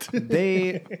 Say it.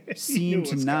 They seem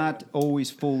to not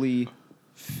always fully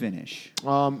finish.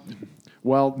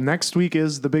 Well, next week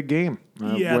is the big game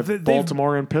with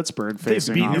Baltimore and Pittsburgh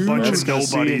facing off. They've beaten a bunch of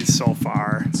nobodies so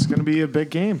far. It's going to be a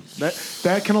big game.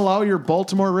 That can allow your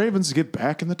Baltimore Ravens to get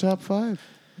back in the top 5.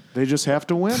 They just have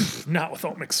to win. Not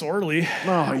without McSorley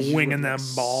winging them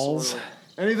balls.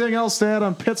 Anything else to add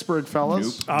on Pittsburgh,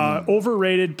 fellas? Nope.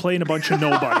 Overrated, playing a bunch of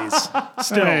nobodies.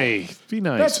 Still. Hey, be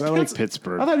nice. I like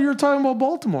Pittsburgh. I thought you were talking about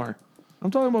Baltimore.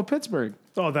 I'm talking about Pittsburgh.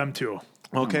 Oh, them too.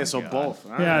 Okay, so both.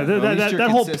 Yeah, that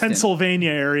whole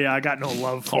Pennsylvania area, I got no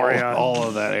love for you. All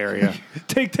of that area.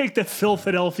 Take the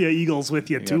Philadelphia Eagles with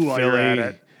you too while you're at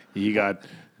it. You got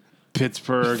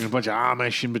Pittsburgh and a bunch of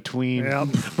Amish in between. Yeah,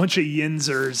 a bunch of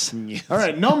Yinzers. Yes. All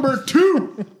right, number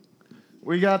 2.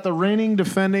 We got the reigning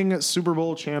defending Super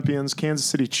Bowl champions, Kansas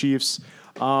City Chiefs.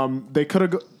 They could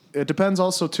have. It depends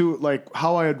also too, like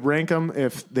how I'd rank them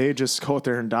if they just go out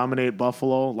there and dominate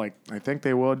Buffalo. Like I think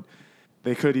they would.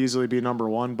 They could easily be number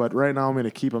 1, but right now I'm going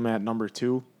to keep them at number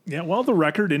 2. Yeah, well, the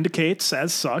record indicates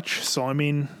as such. So I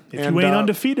mean, if you ain't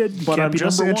undefeated, you but can't I'm be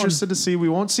just number interested 1. to see. We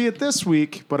won't see it this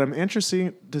week, but I'm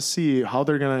interested to see how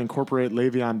they're going to incorporate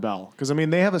Le'Veon Bell because I mean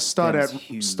they have a stud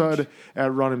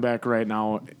at running back right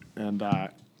now, and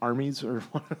Armies or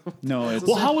no.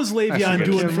 Well, how was Le'Veon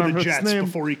doing for the Jets name.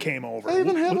 before he came over? I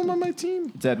even have him on my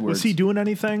team. It's Edwards. Was he doing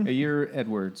anything? A year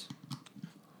Edwards.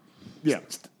 Yeah,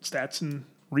 Stats and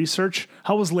research.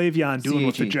 How was Le'Veon doing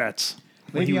with the Jets?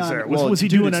 When he was there? Was he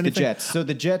dude, doing it's anything? The Jets. So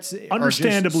the Jets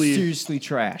Understandably are just seriously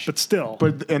trash. But still.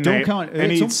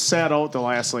 And he sat out the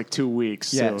last 2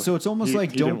 weeks. Yeah, so it's almost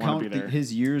like don't count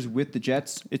his years with the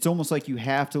Jets. It's almost like you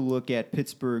have to look at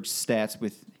Pittsburgh's stats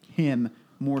with him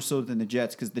more so than the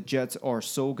Jets because the Jets are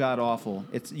so god awful.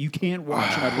 You can't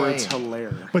watch him play. It's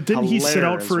hilarious. But didn't he sit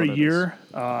out for a year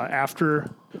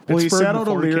after Pittsburgh? Well, he sat out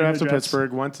a year after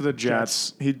Pittsburgh, went to the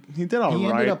Jets. He did all right. He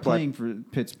ended up playing for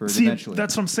Pittsburgh eventually.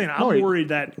 That's what I'm saying. I'm worried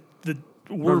that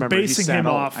we're basing him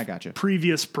off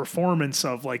previous performance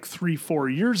of like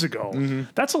 3-4 years ago. Mm-hmm.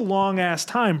 That's a long ass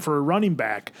time for a running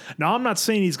back. Now, I'm not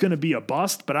saying he's going to be a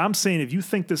bust, but I'm saying if you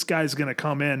think this guy's going to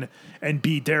come in and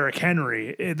be Derrick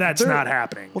Henry, that's not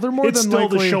happening. Well, they're more it's than still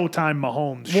likely, the Showtime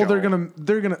Mahomes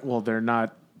show. Well,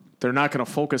 they're not going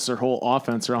to focus their whole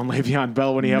offense around Le'Veon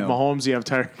Bell. When you have Mahomes, you have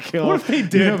Tyreek Hill. What if they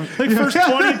did? First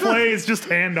 20 plays, just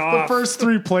hand off. The first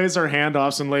 3 plays are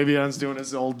handoffs, and Le'Veon's doing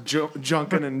his old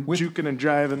junking and juking and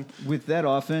driving. With that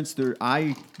offense,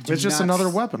 it's just another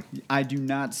weapon. I do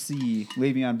not see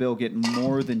Le'Veon Bell getting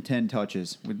more than 10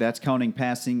 touches. That's counting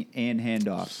passing and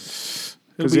handoffs.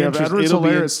 Because you have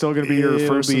Edwards-Helaire, it's still going to be your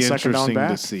first and second down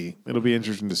back. It'll be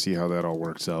interesting to see how that all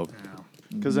works out. Yeah.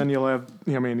 Because then you'll have,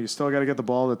 you still got to get the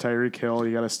ball to Tyreek Hill.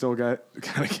 You got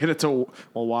to get it to,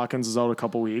 Watkins is out a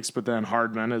couple weeks, but then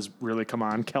Hardman has really come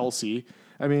on. Kelsey.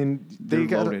 I mean, they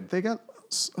got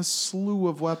a slew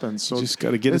of weapons. So you just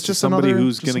got to get it to somebody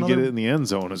who's going to get it in the end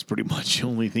zone is pretty much the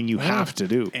only thing you have to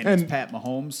do. And it's Pat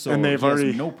Mahomes, so and they've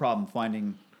already no problem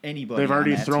finding anybody. They've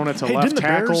already thrown it to left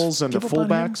tackles and to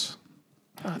fullbacks.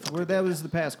 Where that was the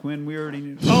past, Quinn. We already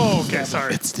knew. Oh, okay,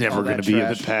 sorry. It's never going to be in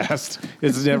the past.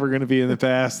 It's never going to be in the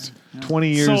past. 20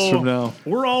 years from now.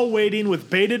 We're all waiting with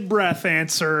bated breath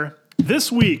answer.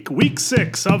 This week, week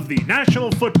 6 of the National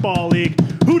Football League.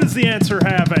 Who does the answer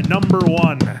have at number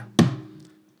 1?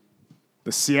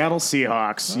 The Seattle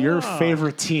Seahawks, your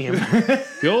favorite team.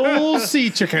 The old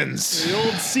Sea Chickens. The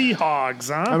old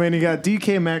Seahawks, huh? I mean, you got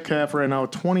DK Metcalf right now,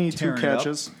 22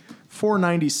 catches.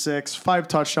 496, 5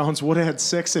 touchdowns. Would have had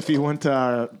 6 if he went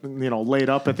laid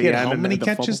up at the end. How many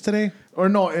catches today? Or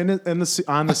no,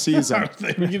 on the season.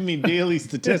 They're giving me daily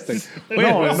statistics.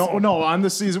 No, on the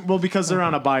season. Well, because they're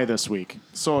on a bye this week.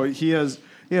 So he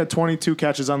had 22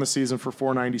 catches on the season for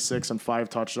 496 and 5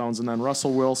 touchdowns. And then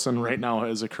Russell Wilson right now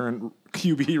has a current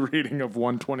QB rating of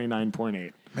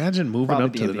 129.8. Imagine moving Probably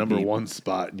up to the MVP. number 1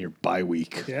 spot in your bye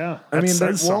week. Yeah, I mean,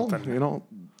 says something.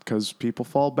 because people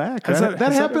fall back. Has That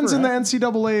that happens ever in the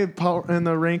NCAA in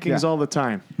the rankings all the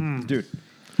time. Dude.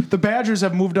 The Badgers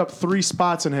have moved up 3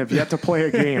 spots and have yet to play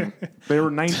a game. They were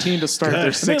 19 to start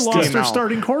their 16 They lost their now.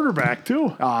 starting quarterback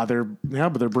too. But they're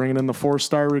bringing in the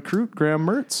 4-star recruit, Graham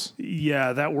Mertz.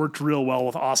 Yeah, that worked real well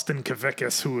with Austin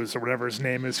Kavickas, or whatever his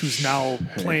name is, who's now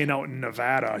playing out in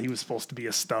Nevada. He was supposed to be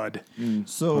a stud.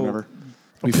 So Whatever.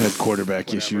 We've had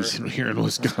quarterback issues here in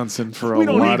Wisconsin for a We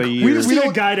don't lot need, of we years. just need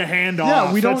a guy to hand off.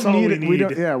 Yeah, we That's don't all need it. we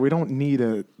need. We don't need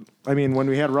it. I mean, when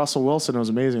we had Russell Wilson, it was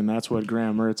amazing. That's what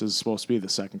Graham Mertz is supposed to be, the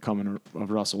second coming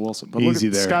of Russell Wilson. But Easy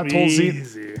look at there.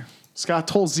 Easy. Scott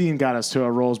Tolzien got us to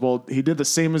a Rose Bowl. He did the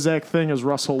same exact thing as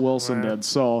Russell Wilson did.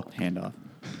 So handoff.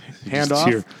 hand off,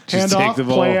 just take the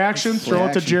ball. play action, throw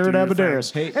it to action, Jared do your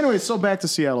Abadaris. thing. Hey. Anyway, so back to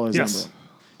Seattle as Yes. number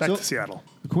Back So- to Seattle.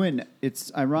 Quinn,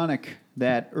 it's ironic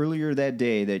that earlier that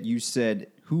day that you said,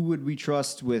 who would we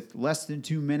trust with less than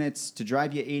 2 minutes to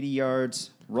drive you 80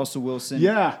 yards? Russell Wilson.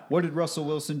 Yeah. What did Russell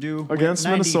Wilson do? Against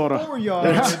Went Minnesota. 94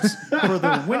 yards for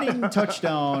the winning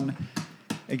touchdown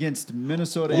against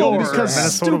Minnesota. Well, Your because Minnesota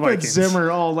stupid Vikings.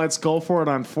 Zimmer, let's go for it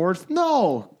on 4th.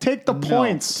 No, take the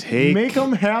points. Take Make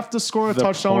them have to score a the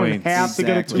touchdown and points. have to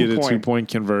get a Exactly. 2 Get a point. 2-point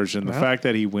conversion. The fact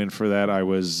that he went for that,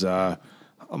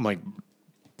 I'm like,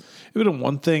 it would have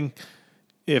one thing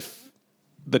if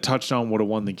the touchdown would have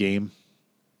won the game.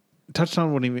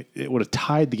 Touchdown it would have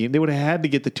tied the game. They would have had to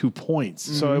get the 2 points.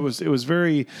 So it was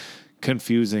very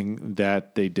confusing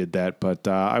that they did that. But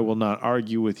I will not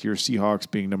argue with your Seahawks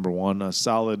being number 1, a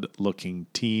solid looking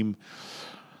team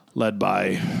led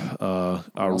by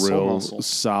a real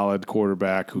solid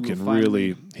quarterback who can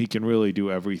really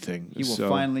do everything. He will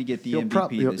finally get the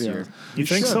MVP this year. You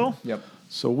think so? Yep.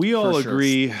 So we all For sure.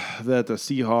 agree that the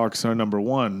Seahawks are number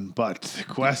 1, but the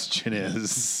question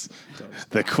is,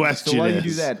 So while you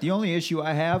do that, the only issue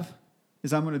I have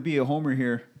is I'm going to be a homer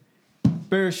here.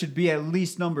 Bears should be at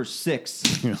least number 6.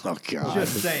 Oh God!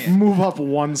 Just saying. Move up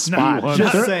 1 spot.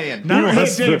 Just saying.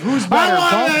 Hey, Dave, who's better?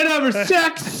 I number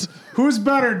 6. Who's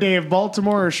better, Dave?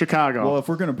 Baltimore or Chicago? Well, if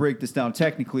we're going to break this down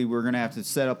technically, we're going to have to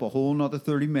set up a whole nother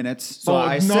 30 minutes. So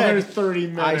another 30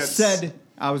 minutes. I said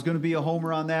I was going to be a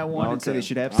homer on that one and said they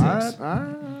should have 6. All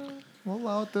right. We'll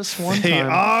allow it this one They time.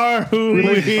 are who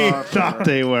we thought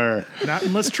they were. Not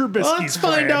unless Trubisky's Let's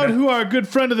find playing. out who our good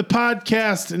friend of the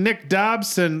podcast, Nick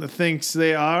Dobson, thinks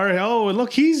they are. Oh, and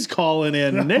look, he's calling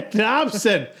in. Nick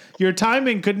Dobson, your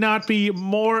timing could not be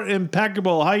more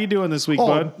impeccable. How you doing this week,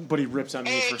 bud? But he rips on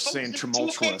me for saying Two quick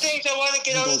tumultuous. things I want to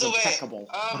get out of Goes the way. impeccable.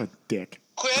 What a dick.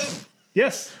 Quinn,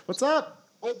 Yes. What's up?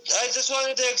 I just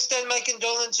wanted to extend my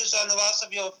condolences on the loss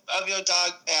of your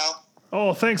dog, pal.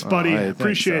 Oh, thanks, buddy. hey, thanks,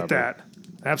 Appreciate Albert. that.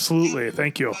 Absolutely.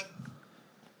 Thank you.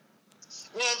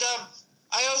 And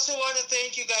I also want to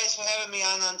thank you guys for having me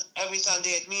on every Sunday.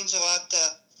 It means a lot.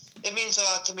 It means a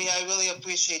lot to me. I really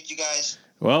appreciate you guys.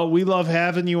 Well, we love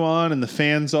having you on, and the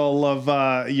fans all love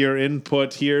your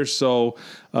input here. So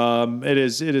it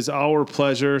is our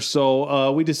pleasure.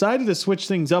 So we decided to switch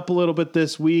things up a little bit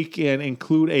this week and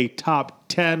include a top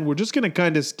 10. We're just going to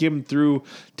kind of skim through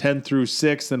 10 through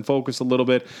 6 and focus a little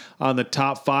bit on the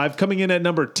top 5. Coming in at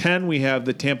number 10, we have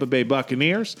the Tampa Bay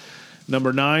Buccaneers.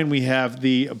 Number 9, we have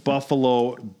the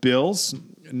Buffalo Bills.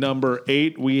 Number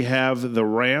 8, we have the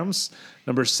Rams.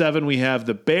 Number 7, we have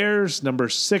the Bears. Number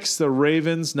 6, the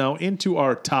Ravens. Now into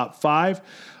our top 5.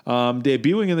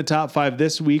 Debuting in the top 5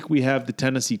 this week, we have the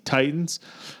Tennessee Titans.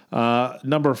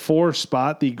 Number 4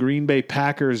 spot, the Green Bay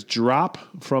Packers drop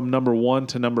from number 1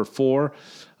 to number 4.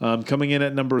 Coming in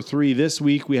at number 3 this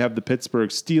week, we have the Pittsburgh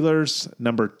Steelers.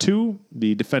 Number 2,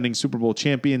 the defending Super Bowl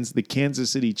champions, the Kansas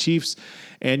City Chiefs.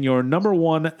 And your number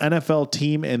 1 NFL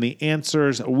team in the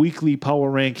Answers Weekly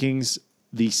Power Rankings,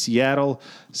 the Seattle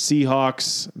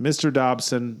Seahawks. Mr.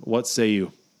 Dobson, what say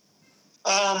you?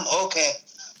 Okay.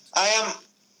 I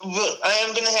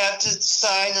am going to have to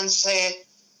sign and say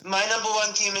my number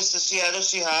 1 team is the Seattle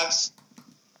Seahawks.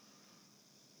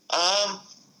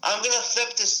 I'm going to flip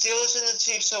the Steelers and the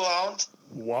Chiefs around.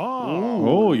 Wow.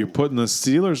 Oh, you're putting the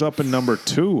Steelers up in number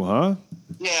 2, huh?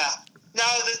 Yeah. Now,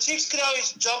 the Chiefs could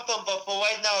always jump them, but for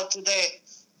right now, today,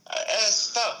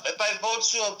 if my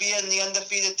votes will be in the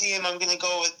undefeated team, I'm going to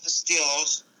go with the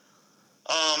Steelers.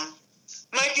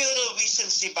 Might be a little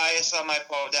recency bias on my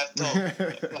part.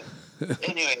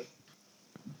 Anyway,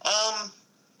 my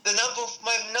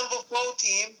number 4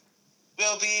 team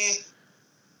will be.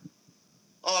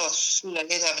 Oh shoot! I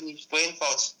hate having these brain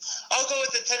farts. I'll go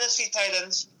with the Tennessee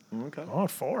Titans. Okay. Oh,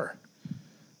 4.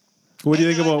 What do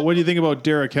you think about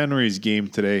Derrick Henry's game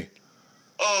today?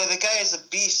 Oh, the guy is a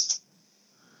beast.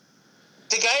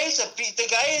 The guy is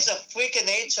a freak of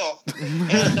nature.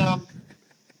 And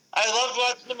I loved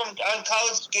watching him on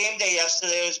College Game Day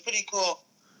yesterday. It was pretty cool.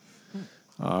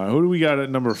 Who do we got at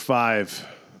number 5?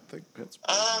 I think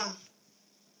Pittsburgh.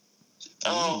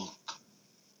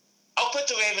 I'll put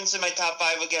the Ravens in my top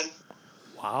 5 again.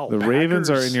 Wow. The Ravens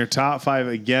are in your top 5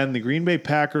 again. The Green Bay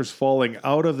Packers falling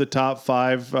out of the top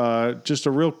 5. Just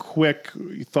a real quick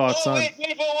thoughts on. Wait,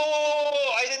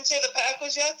 whoa. I didn't say the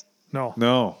Packers yet? No.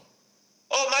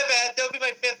 Oh, my bad. They'll be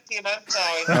my 5th team. I'm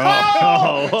sorry.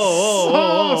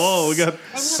 We got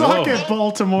Suck it,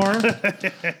 Baltimore.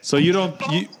 So you don't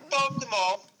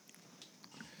Baltimore.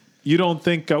 you don't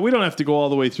think we don't have to go all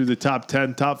the way through the top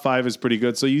 10. Top 5 is pretty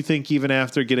good. So you think even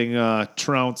after getting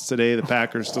trounced today, the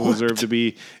Packers still deserve to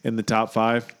be in the top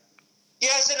 5?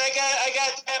 Yes, and I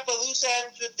got to have a loose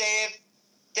ends with Dave.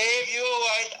 Dave, you were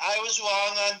right. I was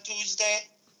wrong on Tuesday.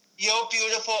 You're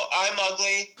beautiful. I'm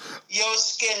ugly. You're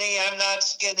skinny. I'm not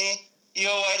skinny. You're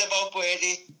right about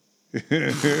Brady.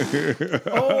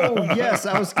 Oh, yes.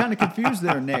 I was kind of confused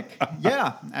there, Nick.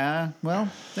 Yeah. Well,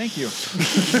 thank you.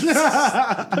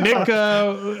 Nick,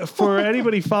 for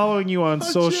anybody following you on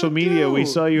social media, we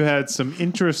saw you had some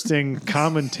interesting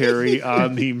commentary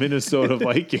on the Minnesota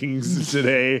Vikings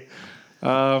today.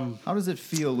 How does it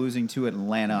feel losing to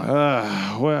Atlanta?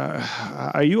 Well,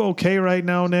 are you okay right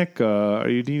now, Nick?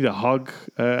 You need a hug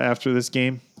after this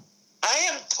game? I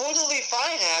am totally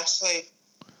fine, actually.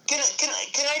 Can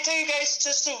I tell you guys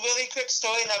just a really quick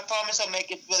story, and I promise I'll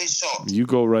make it really short. You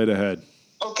go right ahead.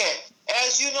 Okay.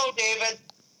 As you know, David,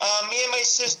 me and my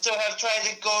sister have tried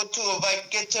to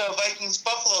get to a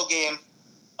Vikings-Buffalo game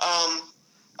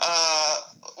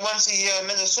once a year in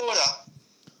Minnesota.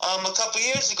 A couple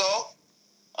years ago,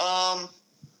 I'm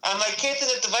like, Katie,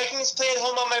 if the Vikings play at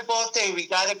home on my birthday, we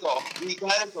gotta go.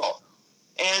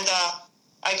 And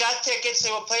I got tickets.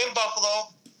 They were playing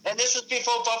Buffalo, and this was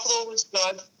before Buffalo was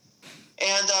good.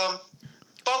 And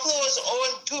Buffalo was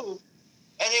 0-2,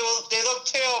 and they looked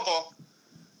terrible.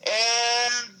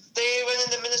 And they went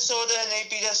into Minnesota, and they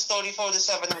beat us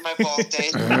 34-7 on my birthday.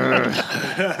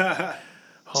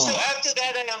 So after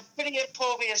that, I am pretty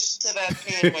impervious to that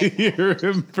pain. Right You're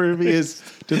impervious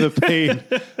to the pain.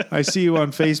 I see you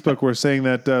on Facebook. We're saying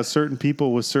that certain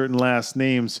people with certain last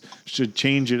names should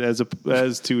change it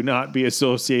as to not be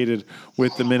associated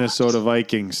with the Minnesota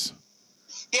Vikings.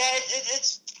 Yeah,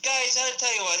 it's guys. I'll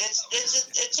tell you what.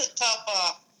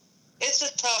 It's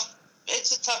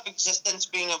a tough existence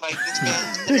being a Vikings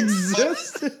fan.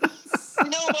 Existence. You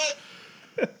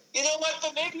know what?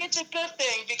 But maybe it's a good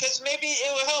thing because maybe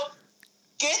it will help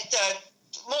get the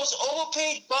most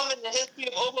overpaid bum in the history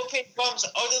of overpaid bums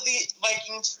out of the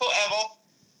Vikings forever.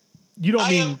 You don't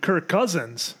mean Kirk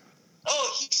Cousins?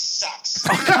 Oh, he sucks.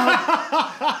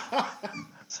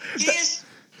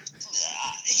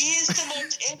 He is the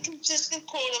most inconsistent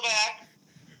quarterback.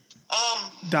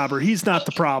 Dauber, he's not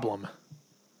the problem.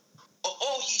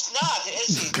 Oh, he's not,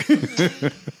 is he?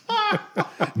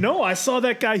 No, I saw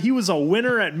that guy. He was a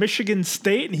winner at Michigan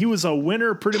State, and he was a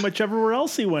winner pretty much everywhere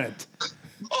else he went.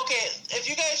 Okay, if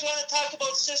you guys want to talk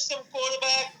about system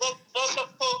quarterback, look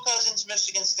up Kirk Cousins,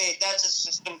 Michigan State. That's a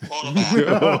system quarterback.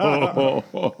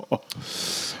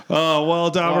 Well,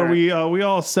 Dauber, right. We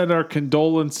all send our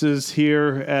condolences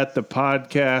here at the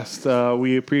podcast.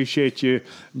 We appreciate you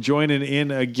joining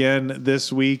in again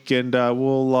this week, and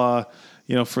we'll,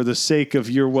 for the sake of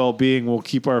your well-being, we'll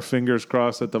keep our fingers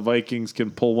crossed that the Vikings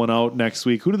can pull one out next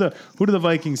week. Who do the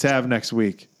Vikings have next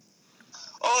week?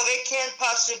 Oh, they can't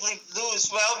possibly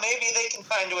lose. Well, maybe they can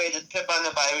find a way to trip on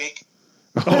the bye week.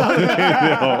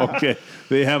 Okay.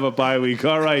 They have a bye week.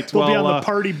 All right. They'll be on the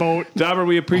party boat. Dauber,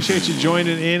 we appreciate you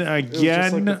joining in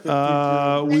again.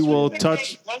 We will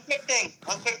touch. One quick thing.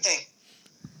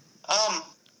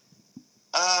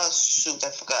 Shoot, I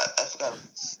forgot.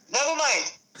 Never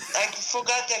mind. I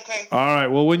forgot that, Craig. All right.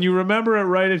 Well, when you remember it,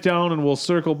 write it down, and we'll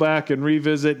circle back and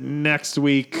revisit next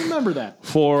week. Remember that.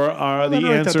 For the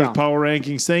Answers Power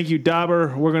Rankings. Thank you,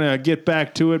 Dauber. We're going to get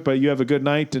back to it, but you have a good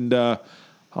night, and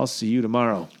I'll see you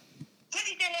tomorrow.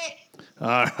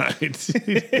 All right.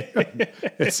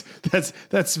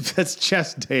 That's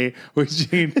chest day.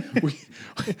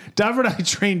 Dover and I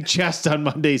train chest on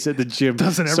Mondays at the gym.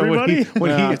 Doesn't everybody? So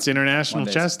it's International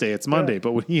Chest Day. It's Monday.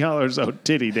 But when he hollers out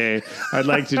Titty Day, I'd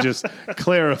like to just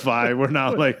clarify. We're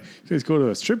not like, you guys go to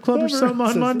a strip club or something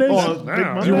on Mondays?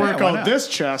 Oh, you work out this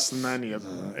chest and then you.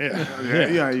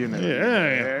 You know.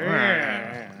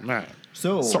 Yeah.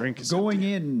 So going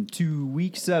into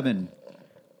week 7,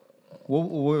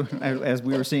 as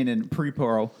we were saying in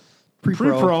pre-pro, we're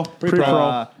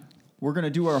going to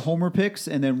do our homer picks,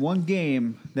 and then one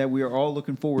game that we are all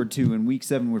looking forward to in week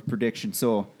 7 with predictions.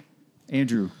 So,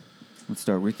 Andrew, let's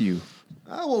start with you.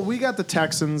 Well, we got the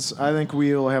Texans. I think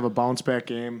we'll have a bounce back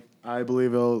game. I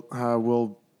believe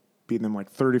we'll beat them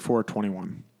like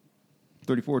 34-21.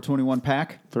 34-21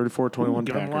 Pack. 34-21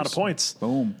 Give them Packers. a lot of points.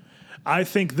 Boom. I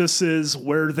think this is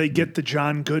where they get the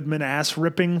John Goodman ass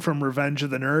ripping from Revenge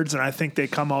of the Nerds, and I think they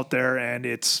come out there and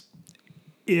it's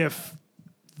if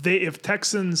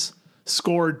Texans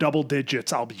score double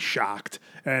digits, I'll be shocked.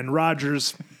 And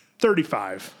Rodgers,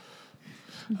 35.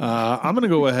 I'm going to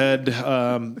go ahead.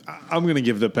 I'm going to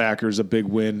give the Packers a big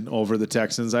win over the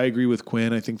Texans. I agree with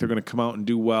Quinn. I think they're going to come out and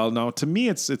do well. Now, to me,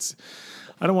 it's.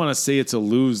 I don't want to say it's a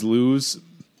lose-lose.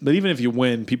 But even if you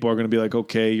win, people are going to be like,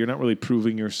 okay, you're not really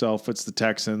proving yourself. It's the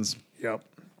Texans. Yep.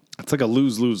 It's like a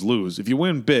lose-lose-lose. If you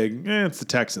win big, it's the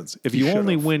Texans. If you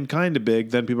only win kind of big,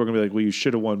 then people are going to be like, well, you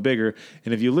should have won bigger.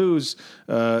 And if you lose,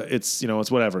 it's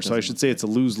whatever. So I should say it's a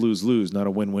lose-lose-lose, not a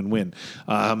win-win-win.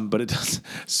 But it does.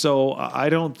 So I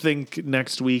don't think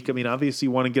next week. I mean, obviously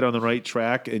you want to get on the right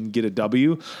track and get a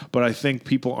W, but I think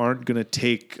people aren't going to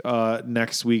take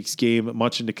next week's game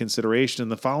much into consideration.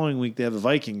 And the following week they have the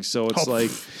Vikings, so it's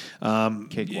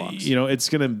cakewalks. It's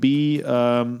going to be.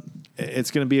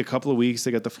 It's going to be a couple of weeks.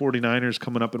 They got the 49ers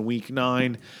coming up in week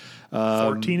 9.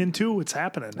 14-2, it's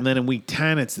happening. And then in week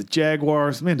 10, it's the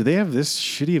Jaguars. Man, do they have this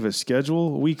shitty of a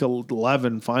schedule? Week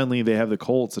 11, finally, they have the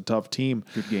Colts, a tough team.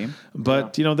 Good game.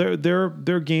 But,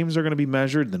 their games are going to be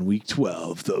measured. Then week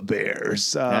 12, the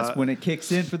Bears. That's when it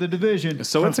kicks in for the division.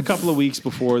 So it's a couple of weeks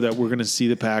before that we're going to see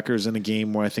the Packers in a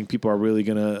game where I think people are really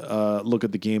going to look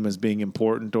at the game as being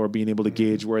important or being able to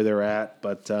gauge where they're at.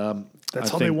 But that's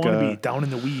how they want to be, down in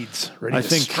the weeds, ready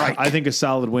to strike. I think a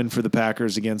solid win for the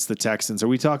Packers against the Texans. Are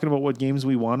we talking about what games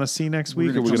we want to see next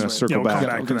week, or are we going to circle back?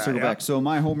 We're going to circle back. So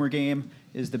my homer game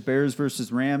is the Bears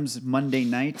versus Rams Monday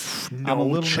night. I'm a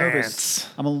little nervous.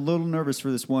 I'm a little nervous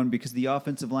for this one because the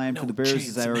offensive line for the Bears,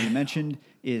 as I already mentioned,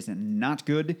 is not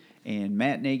good, and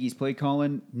Matt Nagy's play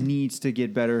calling needs to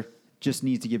get better. Just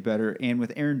needs to get better. And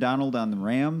with Aaron Donald on the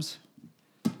Rams,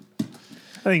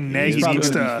 I think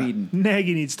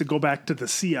Nagy needs to go back to the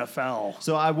CFL.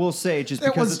 So I will say, just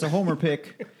because it's a homer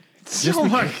pick.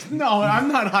 No, I'm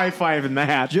not high-fiving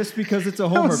that. Just because it's a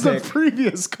homer was pick. The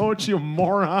previous coach, you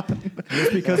moron.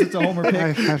 Just because it's a homer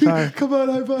pick. High five. Come on,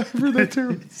 high five for that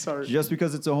too. Sorry. Just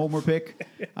because it's a homer pick,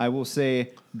 I will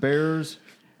say Bears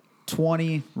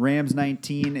 20, Rams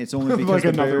 19. It's only because Like the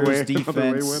another Bears way-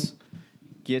 defense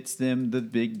gets them the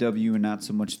big W and not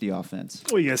so much the offense.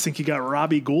 Well, you guys think you got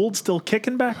Robbie Gould still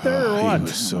kicking back there or what? He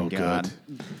was so good.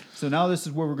 So now this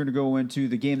is where we're going to go into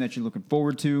the game that you're looking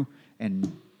forward to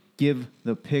and give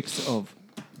the picks of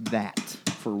that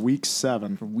For week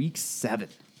 7. for week 7.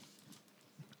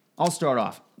 I'll start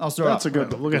off. That's a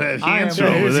good Look at that I am answer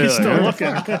ready. over there. He's still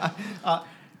looking.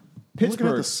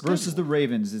 Pittsburgh the schedule. versus the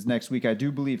Ravens is next week, I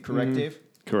do believe. Correct, Dave?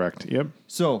 Correct. Yep.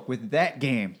 So with that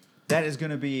game, that is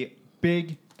going to be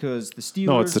big because the Steelers.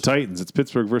 No, it's the Titans. It's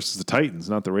Pittsburgh versus the Titans,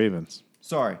 not the Ravens.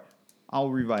 Sorry, I'll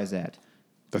revise that.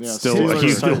 That's Yeah, still a Steelers,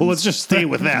 huge. Titans. Well, let's just stay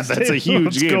with that. That's a huge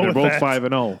Let's game. go They're with both that.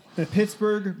 5-0.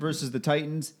 Pittsburgh versus the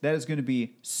Titans. That is going to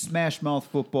be smash mouth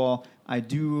football.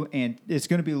 And it's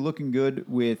going to be looking good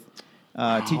with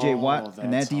T.J. Watt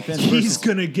and that defense. He's versus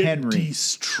going to get Henry.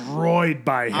 destroyed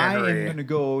by I am Henry. going to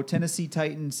go Tennessee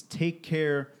Titans. Take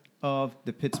care of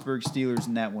the Pittsburgh Steelers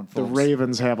in that one, The folks.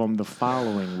 Ravens have them the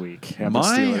following week. Have the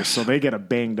My- Steelers, so they get a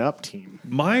banged up team.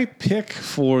 My pick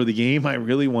for the game I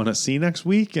really want to see next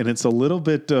week, and it's a little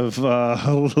bit of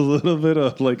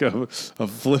like a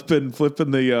flipping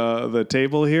the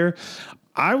table here.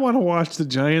 I want to watch the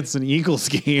Giants and Eagles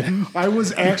game. I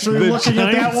was actually looking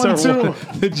at that one too.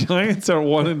 The Giants are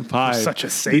 1-5. Such a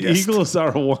The sadist. Eagles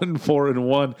are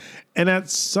 1-4-1. And at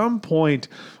some point,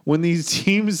 when these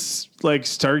teams like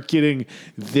start getting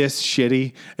this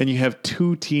shitty, and you have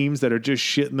two teams that are just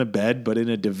shit in the bed, but in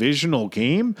a divisional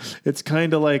game, it's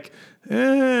kind of like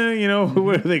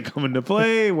where are they coming to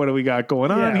play? What do we got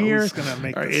going on here? Who's gonna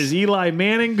make this? Is Eli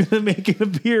Manning going to make an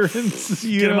appearance?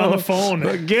 Get him on the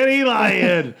phone. Get Eli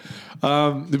in.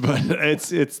 But it's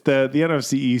the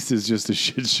NFC East is just a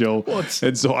shit show,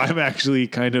 and so I'm actually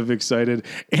kind of excited.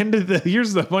 And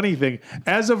here's the funny thing: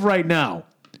 as of right now,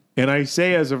 and I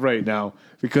say as of right now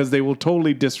because they will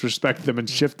totally disrespect them and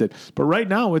shift it. But right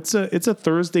now, it's a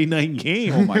Thursday night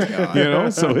game. Oh my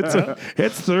god! So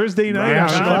it's Thursday night.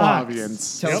 National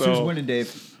audience. Tell us who's winning,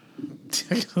 Dave.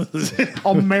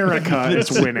 America is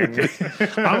winning.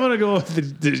 I'm going to go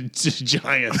with the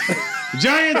Giants. The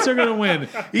Giants are going to win.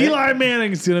 Eli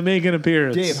Manning's going to make an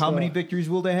appearance. Dave, how many victories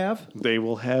will they have? They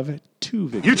will have 2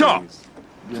 victories. Utah,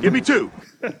 give me 2.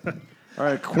 All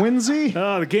right, Quincy.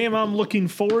 The game I'm looking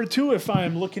forward to, if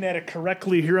I'm looking at it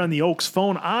correctly here on the Oaks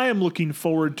phone, I am looking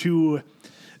forward to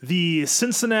the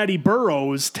Cincinnati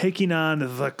Burros taking on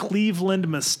the Cleveland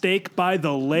Mistake by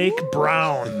the Lake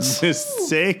Browns.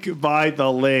 Mistake by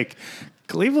the Lake.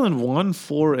 Cleveland won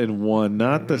 4-1,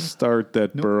 not the start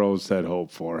that Burrows had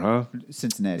hoped for, huh?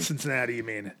 Cincinnati, you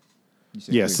mean?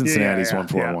 Yeah, Cincinnati's won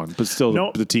 4-1, yeah. but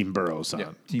still the team Burrows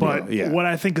on. But what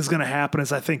I think is going to happen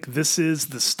is I think this is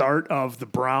the start of the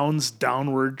Browns'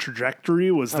 downward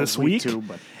trajectory was this week.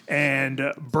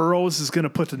 And Burrows is going to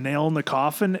put the nail in the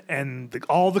coffin, and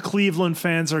all the Cleveland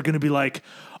fans are going to be like,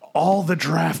 all the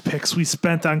draft picks we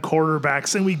spent on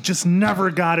quarterbacks, and we just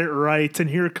never got it right. And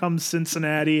here comes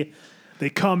Cincinnati. They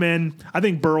come in. I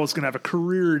think Burrow's going to have a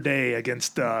career day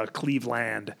against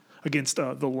Cleveland, against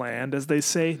the land, as they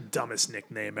say. Dumbest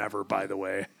nickname ever, by the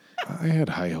way. I had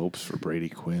high hopes for Brady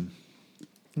Quinn.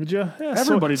 Did you? Yeah,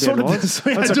 everybody did. It's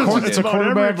a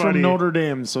quarterback from Notre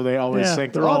Dame, so they always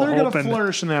think they're going to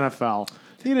flourish in the NFL.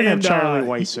 He didn't have Charlie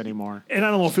Weiss anymore. And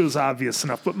I don't know if it was obvious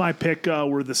enough, but my pick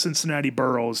were the Cincinnati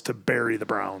Burros to bury the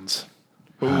Browns.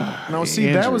 No, see,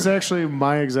 Andrew. That was actually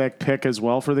my exact pick as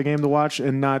well for the game to watch,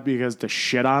 and not because to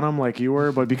shit on them like you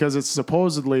were, but because it's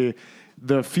supposedly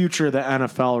the future of the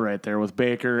NFL right there with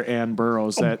Baker and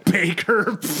Burrows.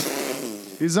 Baker.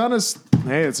 He's on his.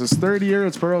 Hey, it's his third year.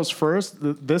 It's Burrow's first.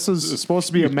 This is supposed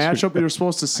to be a matchup you're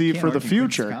supposed to see for the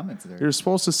future. You're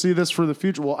supposed to see this for the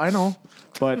future. Well, I know,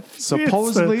 but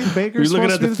supposedly Baker's you're looking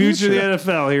supposed at the future of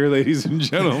the NFL here, ladies and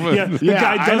gentlemen.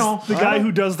 The guy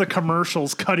who does the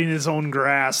commercials cutting his own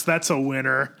grass. That's a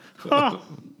winner.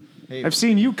 I've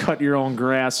seen you cut your own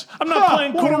grass. I'm not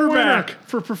playing quarterback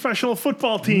for a professional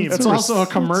football team. It's also a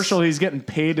commercial. He's getting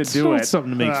paid to do it.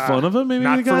 Something to make fun of him. Maybe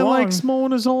the guy likes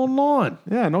mowing his own lawn.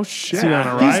 Yeah, no shit. Is he on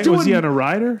a rider? Was he on a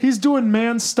rider? He's doing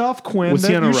man stuff, Quinn. Was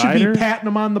he on a rider? You should be patting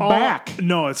him on the back.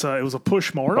 No, it was a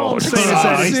push mower. All I'm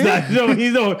saying is that no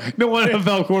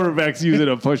NFL quarterbacks using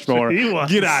a push mower.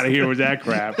 Get out of here with that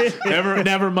crap.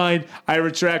 Never mind. I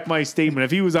retract my statement.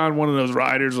 If he was on one of those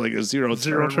riders like a zero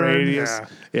turn radius,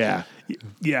 yeah.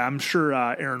 Yeah, I'm sure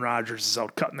Aaron Rodgers is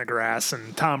out cutting the grass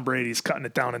and Tom Brady's cutting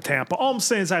it down in Tampa. All I'm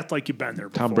saying is act like you've been there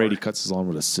before. Tom Brady cuts his lawn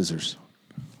with a scissors.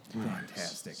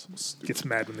 Fantastic. Gets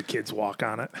mad when the kids walk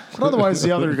on it. But otherwise,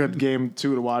 the other good game,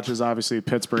 too, to watch is obviously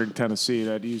Pittsburgh, Tennessee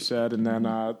that you said. And then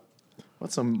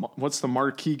what's the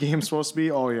marquee game supposed to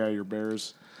be? Oh, yeah, your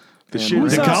Bears. The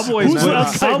Cowboys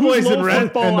and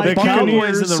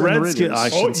the Redskins. I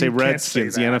shouldn't say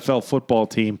Redskins. The NFL football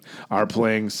team are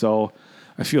playing, so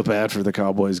I feel bad for the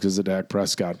Cowboys because of Dak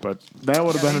Prescott, but that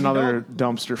would have been another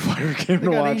dumpster fire game to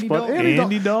watch. But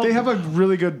Andy Dalton, they have a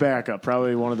really good backup,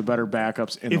 probably one of the better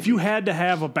backups in the league. If you had to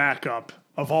have a backup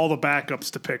of all the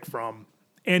backups to pick from,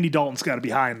 Andy Dalton's got to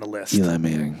be high on the list. Eli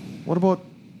Manning. What about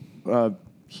Brett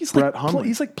Hundley?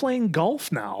 He's like playing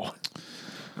golf now.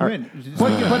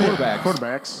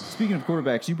 Quarterbacks. Speaking of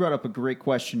quarterbacks, you brought up a great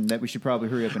question that we should probably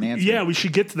hurry up and answer. Yeah, we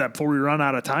should get to that before we run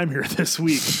out of time here this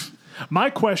week.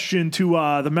 My question to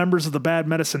the members of the Bad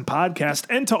Medicine podcast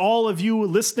and to all of you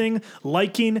listening,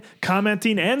 liking,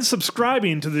 commenting, and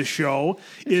subscribing to the show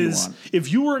is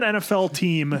if you were an NFL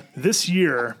team this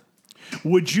year,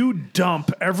 would you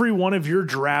dump every one of your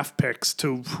draft picks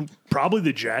to probably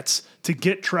the Jets to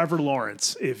get Trevor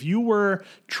Lawrence? If you were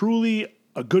truly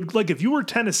a good, like if you were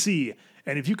Tennessee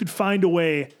and if you could find a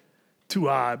way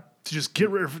to just get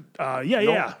rid of,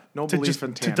 no belief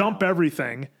in Tannehill. To dump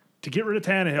everything. To get rid of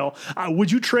Tannehill,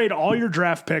 would you trade all your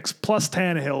draft picks plus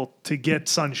Tannehill to get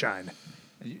Sunshine?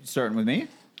 Starting with me?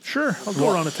 Sure, I'll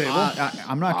go around the table.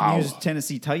 I'm not going to use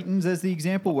Tennessee Titans as the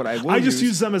example. What I just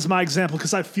use them as my example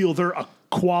because I feel they're a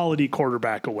quality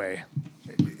quarterback away.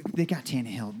 They got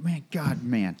Tannehill.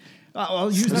 Man. I'll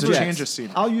use the Jets.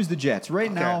 I'll use the Jets.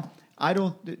 Right now, I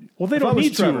don't... Well, they don't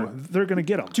need Trevor. They're going to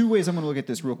get him. Two ways I'm going to look at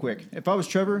this real quick. If I was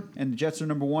Trevor and the Jets are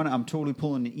number one, I'm totally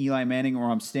pulling Eli Manning or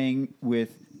I'm staying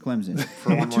with Clemson.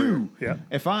 For one more year. Yeah.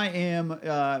 If I am,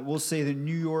 we'll say the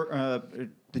New York,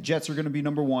 the Jets are going to be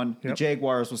number 1. The Yep.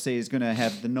 Jaguars, we'll say, is going to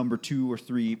have the number 2 or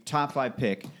 3 top 5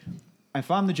 pick. If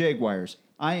I'm the Jaguars,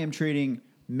 I am trading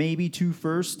maybe 2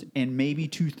 firsts and maybe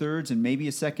 2 thirds and maybe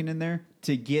a second in there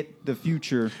to get the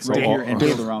future right here and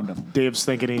build around them. Dave's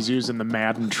thinking he's using the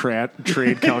Madden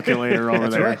trade calculator over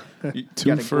there. You 2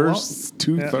 gotta go firsts,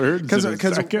 2 thirds,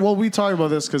 Because, well, we talk about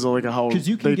this because of like how Because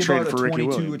you they can give trade out a for Ricky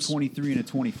 22, Williams. a 23, and a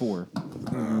 24.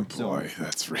 boy,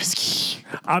 that's risky.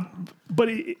 But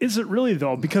is it really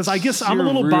though? Because I guess I'm a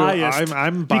little biased.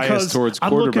 I'm biased because towards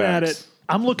I'm looking at quarterbacks. it.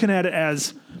 I'm looking at it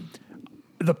as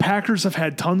the Packers have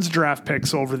had tons of draft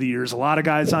picks over the years. A lot of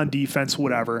guys on defense,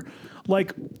 whatever.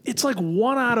 Like it's like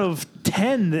 1 out of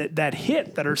 10 that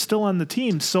hit that are still on the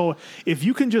team. So if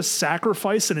you can just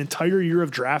sacrifice an entire year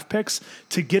of draft picks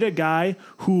to get a guy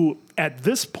who at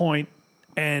this point,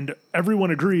 and everyone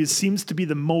agrees, seems to be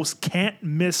the most can't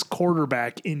miss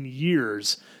quarterback in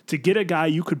years, to get a guy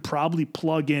you could probably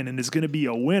plug in and is going to be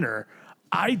a winner,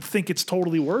 I think it's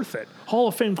totally worth it. Hall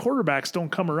of Fame quarterbacks don't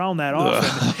come around that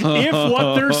often. If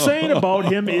what they're saying about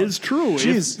him is true.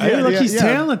 Jeez, He's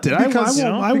talented. Because,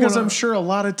 because I'm sure a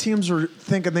lot of teams were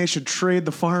thinking they should trade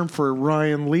the farm for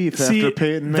Ryan Leaf after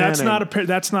Peyton Manning.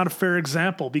 That's not a fair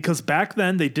example because back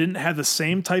then they didn't have the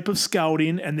same type of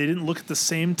scouting and they didn't look at the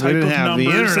same type of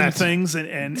numbers and things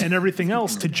and everything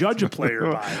else to judge a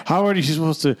player by. How are you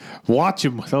supposed to watch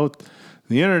him without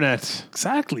the internet?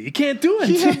 Exactly. You can't do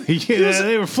it.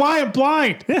 They were flying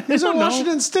blind. He's at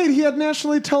Washington State. He had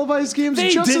nationally televised games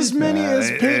as many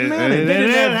as Peyton Manning. They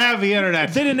didn't have the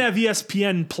internet. They didn't have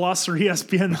ESPN Plus or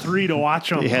ESPN 3 to watch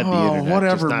them. They had the internet.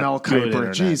 Whatever, just not Mel good Kiper.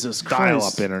 internet. Jesus Christ.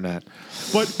 Dial-up internet.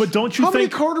 But don't you How many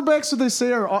think quarterbacks do they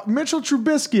say are Mitchell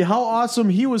Trubisky? How awesome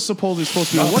he was supposed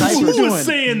to be. What is he who doing? was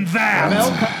saying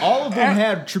that? All of them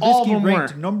had all of Trubisky them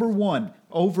ranked were. number 1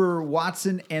 over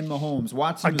Watson and Mahomes.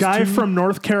 Watson A was guy 2. from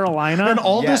North Carolina. And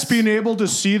all Yes. this being able to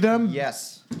see them,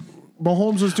 Yes.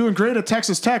 Mahomes was doing great at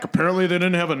Texas Tech. Apparently, they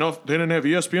didn't have enough. They didn't have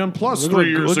ESPN Plus 3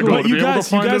 years ago But to you be able to guys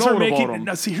find are out about making. him.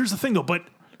 Now, see, here's the thing, though. But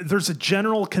there's a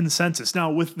general consensus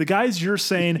now with the guys you're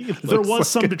saying. There was like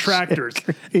some a detractors.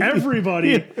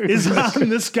 Everybody is on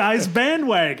this guy's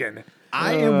bandwagon.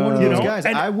 I am one of those guys.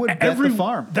 And I would bet the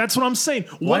farm. That's what I'm saying.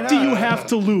 What do you have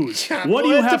to lose? What do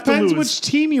you It have to depends lose? which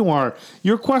team you are.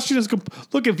 Your question is,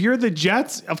 look, if you're the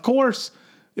Jets, of course.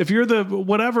 If you're the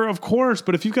whatever, of course.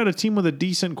 But if you've got a team with a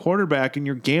decent quarterback and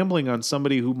you're gambling on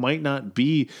somebody who might not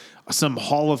be some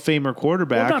Hall of Famer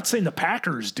quarterback. Well, I'm not saying the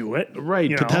Packers do it. Right,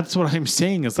 you but know? that's what I'm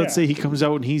saying is let's say he comes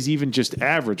out and he's even just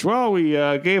average. Well, we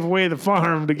gave away the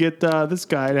farm to get this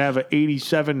guy to have an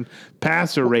 87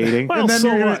 passer rating. Well, And then,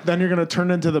 so you're gonna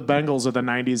turn into the Bengals of the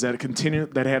 '90s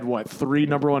that had 3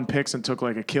 number 1 picks and took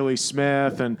like Achilles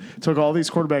Smith and took all these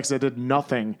quarterbacks that did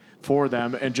nothing for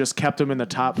them and just kept them in the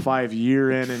top 5 year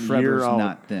in and year Trevor's out.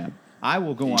 not them. I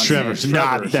will go on. Trevor's saying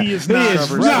not that. He is not.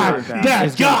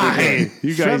 that guy.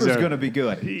 You guys Trevor's are. going to be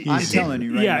good. I'm telling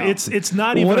you right now. it's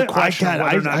not even a question of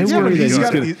whether or not I he's worry gonna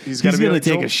that be good. he's gotta be going to like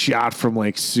take Joe. a shot from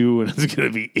like Sue, and it's going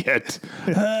to be it.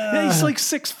 Yeah, he's like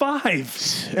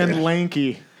 6'5". And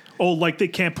lanky. Oh, like they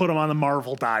can't put him on the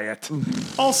Marvel diet.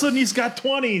 All of a sudden he's got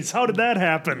 20s. How did that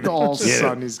happen? All of a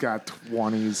sudden he's got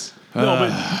 20s. No,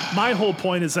 but my whole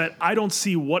point is that I don't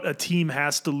see what a team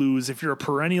has to lose if you're a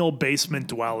perennial basement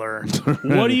dweller.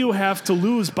 What do you have to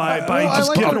lose by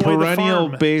just giving A away the perennial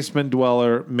farm? basement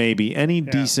dweller, maybe. Any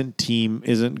decent team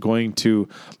isn't going to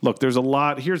look. There's a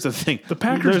lot. Here's the thing: The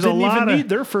Packers there's didn't a lot even of, need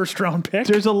their first round pick.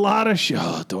 There's a lot of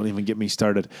don't even get me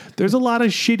started. There's a lot of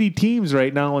shitty teams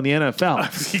right now in the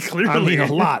NFL. Clearly. I mean, a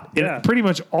lot. Yeah. And pretty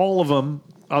much all of them,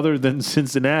 other than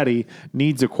Cincinnati,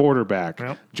 needs a quarterback.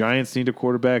 Yep. Giants need a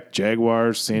quarterback.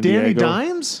 Jaguars, San Danny Diego.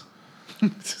 Dimes?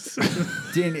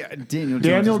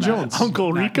 Daniel Jones.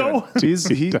 Uncle Rico?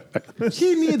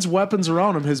 He needs weapons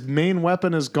around him. His main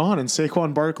weapon is gone in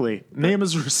Saquon Barkley. Name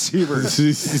his receiver.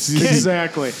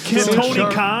 Exactly. Can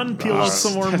Tony Khan peel out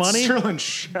some more money? Sterling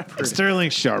Shepard. Sterling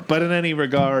Sharp. But in any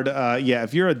regard,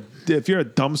 if you're a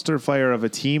dumpster fire of a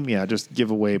team, just give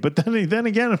away. But then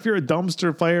again, if you're a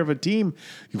dumpster fire of a team,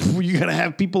 you got to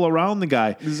have people around the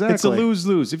guy. Exactly. It's a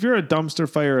lose-lose. If you're a dumpster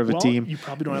fire of a team, You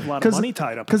probably don't have a lot of money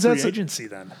tied up in 'cause free that's- agency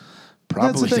then.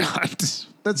 probably That's the thing. not.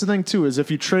 That's the thing, too, is if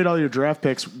you trade all your draft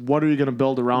picks, what are you going to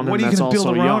build around him? What are you that's going to build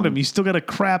also around young? him? You still got a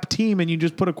crap team, and you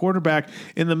just put a quarterback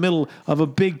in the middle of a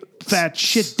big fat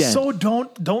shit den. So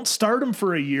don't start him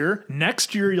for a year.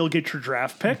 Next year you'll get your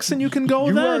draft picks and you can go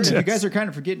You then. guys are kind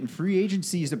of forgetting free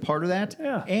agency is a part of that.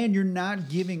 Yeah. And you're not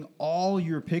giving all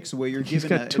your picks away. You're He's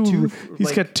giving got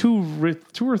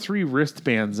two or three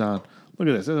wristbands on.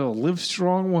 Look at this. There's a Live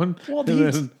Strong one. Well, And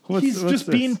he's what's just this?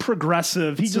 being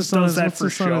progressive. He What's just this on does his- that what's for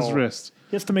this on his show. wrist?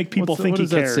 He has to make people think what he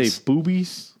does cares. that say?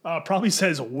 Boobies? Probably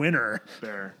says winner.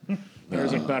 There.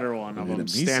 There's a better one of him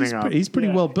He's standing up. He's pretty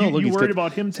Yeah. well built. You Look, he's worried got-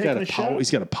 about him he's got taking a a shot?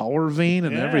 He's got a power vein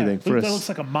and Yeah. everything. Look, that looks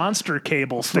like a monster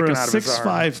cable for sticking a out of his arm.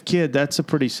 6'5" kid, that's a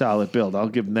pretty solid build. I'll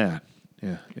give him that.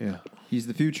 Yeah. He's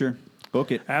the future. Book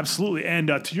it. Absolutely. And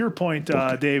to your point,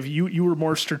 Dave, you were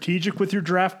more strategic with your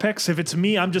draft picks. If it's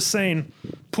me, I'm just saying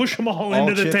push them all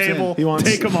into the chips in. table. He wants,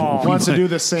 Take them all. He wants to do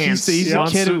the Saints. He's He a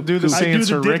wants kid to who- do the who- Saints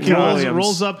I do for the Rick Dick Williams.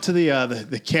 rolls up to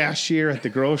the cashier at the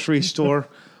grocery store.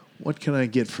 What can I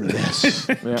get for this?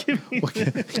 What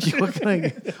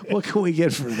can we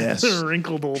get for this?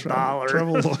 Wrinkled old dollar.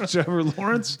 Trevor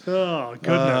Lawrence? Oh,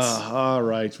 goodness. All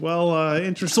right. Well,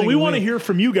 interesting. So we want to hear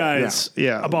from you guys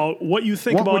Yeah. about what you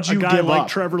think What about would you a guy give like up?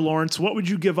 Trevor Lawrence. What would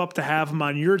you give up to have him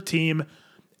on your team?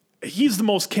 He's the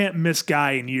most can't-miss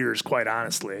guy in years, quite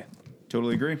honestly.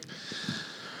 Totally agree.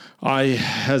 I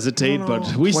hesitate,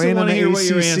 but we still Playing want to in hear the what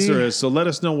your ACC? answer is. So let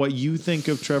us know what you think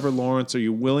of Trevor Lawrence. Are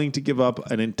you willing to give up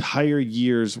an entire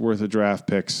year's worth of draft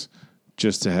picks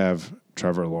just to have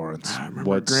Trevor Lawrence?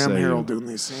 What Graham say Harrell you? doing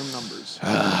these same numbers.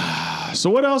 So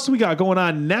what else we got going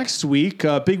on next week?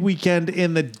 Big weekend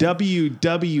in the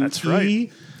WWE. That's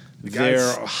right.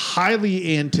 Their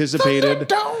highly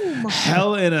anticipated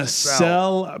Hell in a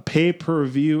Cell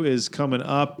pay-per-view is coming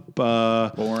up.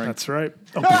 Boring. That's right.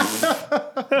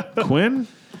 Quinn?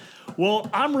 Well,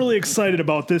 I'm really excited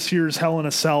about this year's Hell in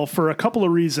a Cell for a couple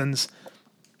of reasons.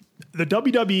 The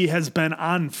WWE has been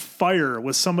on fire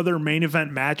with some of their main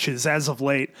event matches as of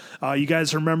late. You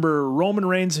guys remember Roman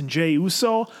Reigns and Jey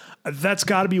Uso? That's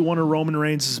got to be one of Roman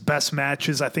Reigns' best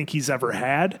matches I think he's ever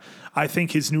had. I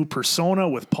think his new persona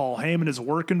with Paul Heyman is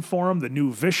working for him, the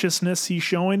new viciousness he's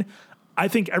showing. I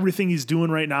think everything he's doing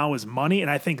right now is money,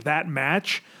 and I think that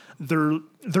match, they're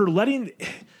letting...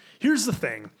 Here's the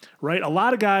thing, right? A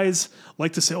lot of guys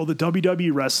like to say, oh, the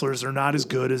WWE wrestlers are not as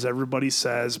good as everybody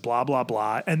says, blah, blah,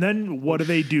 blah. And then what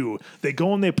do? They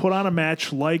go and they put on a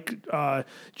match like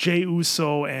Jey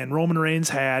Uso and Roman Reigns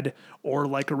had, or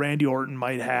like a Randy Orton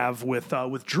might have with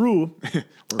Drew.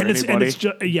 Or anybody.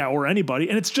 Or anybody.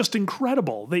 And it's just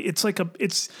incredible.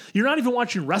 You're not even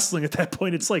watching wrestling at that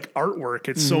point. It's like artwork.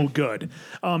 It's so good.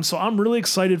 So I'm really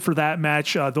excited for that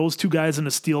match. Those two guys in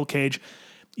a steel cage.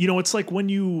 You know, it's like when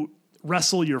you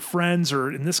wrestle your friends,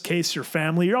 or in this case, your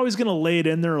family, you're always going to lay it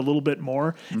in there a little bit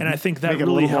more. And I think that Make it a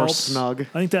really little more helps. snug.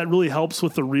 I think that really helps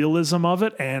with the realism of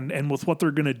it and with what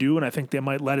they're going to do. And I think they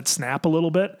might let it snap a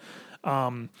little bit.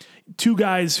 Two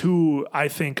guys who I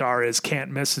think are as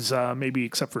can't miss as maybe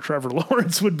except for Trevor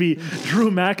Lawrence would be Drew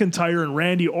McIntyre and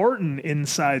Randy Orton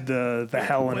inside the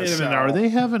Hell in a Wait a Cell. minute. Are they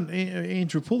having,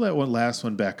 Andrew, pull that last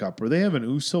one back up. Are they having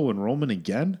Uso and Roman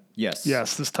again? Yes.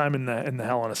 Yes, this time in the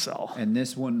Hell in a Cell. And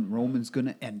this one, Roman's going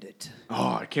to end it.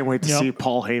 Oh, I can't wait to Yep. see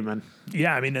Paul Heyman.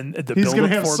 Yeah, I mean, and the He's going to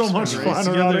build-up have for so it's much great. fun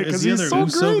around it Is because the he's other so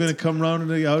Uso great. going to come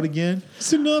rounding out again?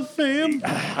 It's enough, fam.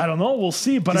 I don't know. We'll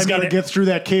see. But He's I got mean, to get through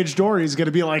that cage door. He's going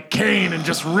to be like Kane and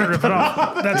just rip it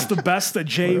off. that's the best that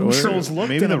Jey Uso's looked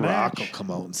Maybe in a The Rock will match. come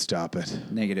out and stop it.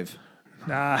 Negative.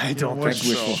 Nah, I don't think That's so.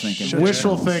 wishful thinking.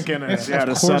 Wishful thinking is to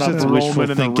course set up it's wishful Roman and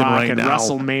The thinking Rock right at now.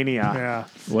 WrestleMania. Yeah.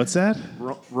 What's that?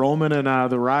 Roman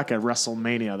and The Rock at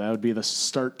WrestleMania. That would be the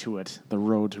start to it. The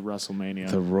road to WrestleMania.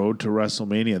 The road to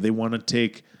WrestleMania. They want to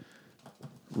take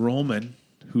Roman,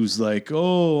 who's like,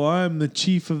 oh, I'm the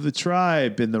chief of the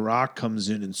tribe. And The Rock comes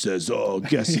in and says, oh,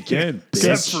 guess again,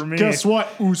 Except bitch. for me. Guess what,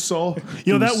 Uso?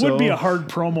 You know, that would be Uso. a hard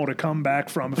promo to come back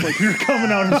from. If like you're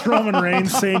coming out as Roman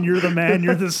Reigns saying you're the man,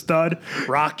 you're the stud,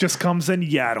 Rock just comes in.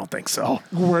 Yeah, I don't think so.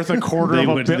 Worth a quarter They of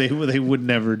a would, bit. they would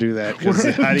never do that. 'Cause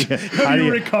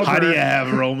recover? how do you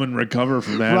have Roman recover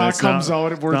from that? Rock It's comes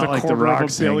not- out worth not a like The quarter of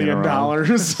Rock's $1 hanging billion.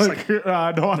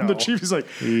 around. No, I'm the No. chief. He's like,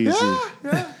 Easy.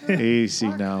 Easy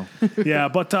now. Yeah,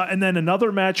 but and then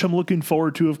another match I'm looking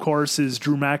forward to, of course, is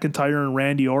Drew McIntyre and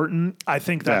Randy Orton. I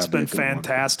think that's That'd be been a good one.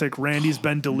 fantastic. Randy's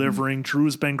been delivering.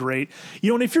 Drew's been great. You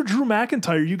know, and if you're Drew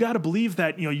McIntyre, you got to believe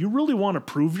that, you know, you really want to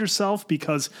prove yourself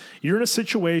because you're in a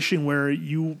situation where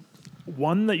you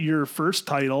won your first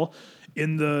title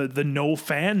in the no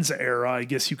fans era, I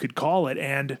guess you could call it,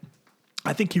 and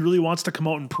I think he really wants to come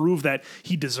out and prove that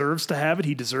he deserves to have it.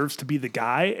 He deserves to be the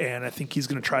guy, and I think he's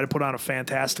going to try to put on a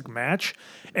fantastic match.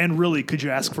 And really, could you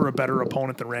ask for a better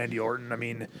opponent than Randy Orton? I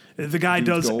mean, the guy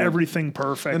does gold. everything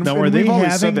perfect. And Now, And are they we've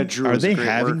always said having that Drew are is a they great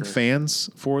having worker. fans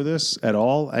for this at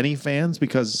all? Any fans?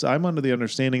 Because I'm under the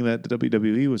understanding that the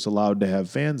WWE was allowed to have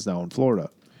fans now in Florida.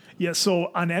 Yeah, so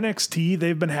on NXT,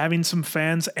 they've been having some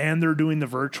fans, and they're doing the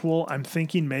virtual. I'm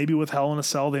thinking maybe with Hell in a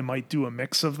Cell, they might do a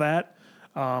mix of that.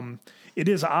 It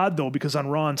is odd though, because on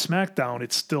Raw and SmackDown,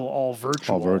 it's still all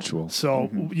virtual. All virtual. So,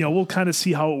 we'll kind of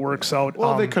see how it works out.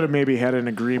 Well, they could have maybe had an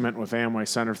agreement with Amway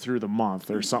Center through the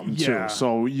month or something too.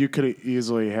 So you could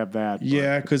easily have that.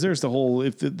 Yeah, because there's the whole,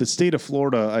 if the state of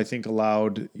Florida, I think,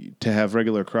 allowed to have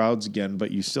regular crowds again,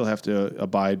 but you still have to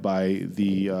abide by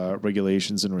the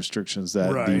regulations and restrictions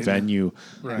that the venue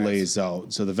lays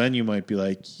out. So the venue might be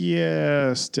like,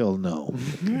 yeah, still no.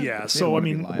 Yeah, so I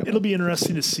mean, it'll be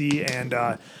interesting to see, and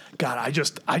God, I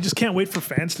just can't wait for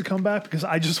fans to come back, because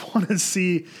I just want to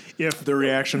see if the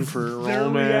reaction for their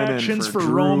Roman reactions and for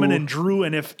Roman and Drew,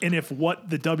 and if what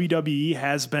the WWE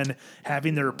has been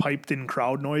having their piped in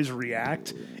crowd noise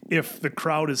react, if the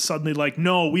crowd is suddenly like,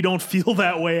 no, we don't feel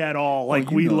that way at all, like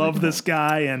we love this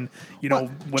guy, and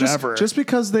whatever. Just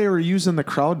because they were using the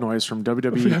crowd noise from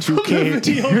WWE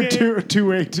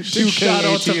 2K, shout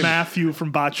out to Matthew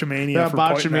from Botchamania. Yeah, for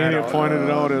Botchamania pointed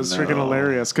it out. It was freaking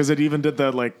hilarious, because it even did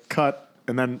the cut.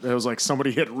 And then it was like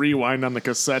somebody hit rewind on the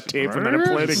cassette tape and then it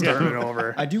played again.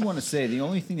 Over. I do want to say the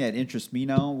only thing that interests me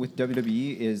now with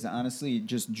WWE is honestly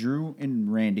just Drew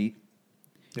and Randy.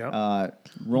 Yep.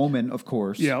 Roman, of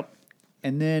course. Yep.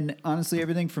 And then honestly,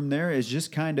 everything from there is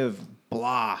just kind of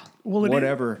blah. Well,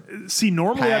 whatever.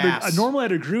 Normally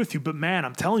I'd agree with you, but man,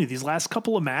 I'm telling you, these last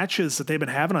couple of matches that they've been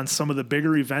having on some of the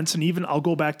bigger events, and even I'll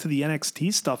go back to the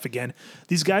NXT stuff again.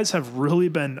 These guys have really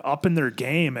been up in their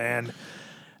game, and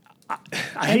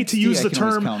I hate to use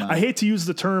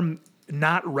the term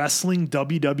not wrestling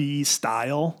WWE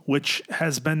style, which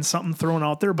has been something thrown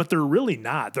out there, but they're really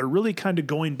not. They're really kind of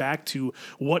going back to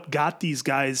what got these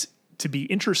guys to be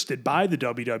interested by the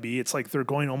WWE. It's like they're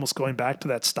almost going back to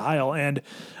that style. And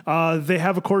they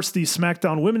have, of course, the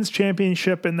SmackDown Women's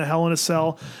Championship in the Hell in a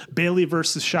Cell. Bayley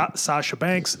versus Sasha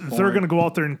Banks. They're going to go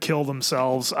out there and kill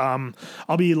themselves.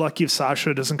 I'll be lucky if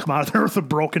Sasha doesn't come out of there with a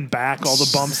broken back, all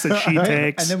the bumps that she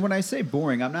takes. And then when I say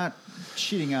boring, I'm not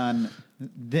cheating on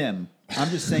them. I'm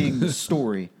just saying the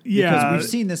story. Because we've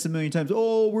seen this a million times.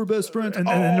 Oh, we're best friends. And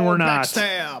we're not.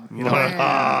 Backstab.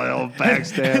 The old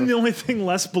backstab. And the only thing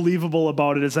less believable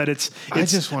about it is that it's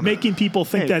making people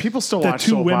think that people still that watch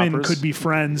two soap women operas. could be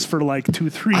friends for like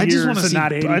 2-3 years and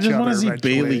not hate each other. I just want to see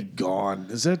eventually. Bayley gone.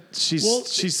 Is that she's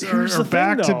here's her the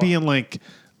back thing, to though. being like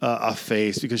a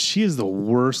face, because she is the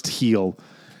worst heel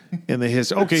in the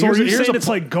history. Okay, so here's are you here's saying a it's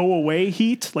like go away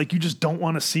heat? Like you just don't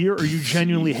want to see her, or you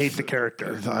genuinely hate the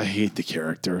character? I hate the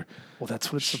character. Well,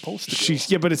 that's what it's supposed to be.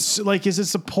 Yeah, but it's like, is it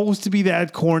supposed to be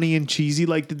that corny and cheesy?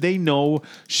 Like, did they know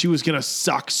she was gonna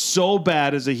suck so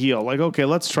bad as a heel? Like, okay,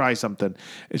 let's try something.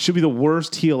 It should be the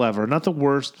worst heel ever, not the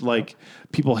worst. Like,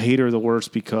 people hate her the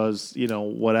worst because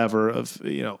whatever of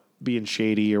being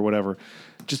shady or whatever.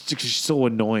 Just because she's so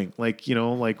annoying, like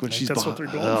when she's that's what they're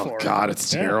going for. Oh God,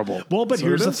 it's terrible. Well, but So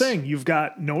here's it the is. thing: you've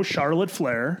got no Charlotte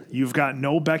Flair, you've got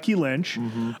no Becky Lynch.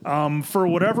 For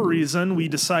whatever reason, we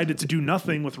decided to do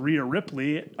nothing with Rhea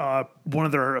Ripley, one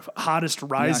of their hottest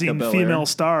rising female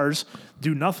stars.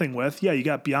 Do nothing with. Yeah, you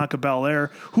got Bianca Belair,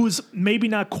 who's maybe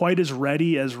not quite as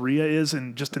ready as Rhea is,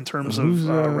 in terms of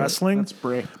wrestling. That's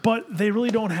Bray. But they really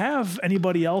don't have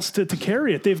anybody else to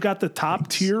carry it. They've got the top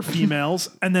tier females,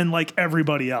 and then like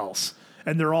everybody else,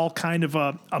 and they're all kind of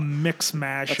a mix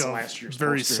mash of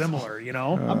very similar.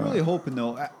 I'm really hoping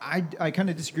though. I kind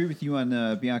of disagree with you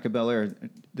on Bianca Belair.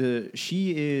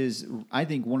 She is, I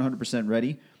think, 100%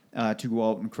 ready to go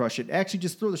out and crush it. Actually,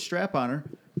 just throw the strap on her.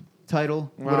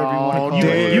 Title, whatever you want to call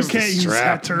it. You can't use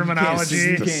that terminology.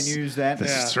 You can't use that.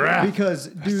 Strap. Because,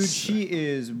 dude, she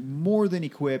is more than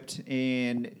equipped,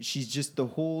 and she's just the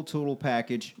whole total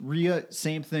package. Rhea,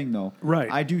 same thing, though.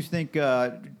 Right. I do think...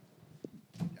 I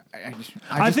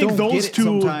think don't those get it two.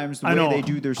 sometimes the I way know they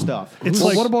do their stuff. It's Well,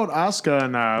 like, what about Asuka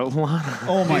and Lana?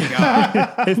 Oh my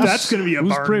god, if that's going to be a Who's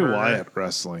barn Bray burner. Wyatt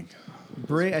wrestling?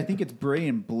 Bray! I think it's Bray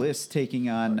and Bliss taking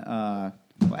on.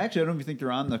 Well, actually, I don't even think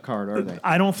they're on the card, are they?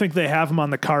 I don't think they have them on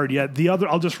the card yet. The other,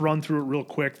 I'll just run through it real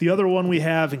quick. The other one we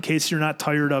have, in case you're not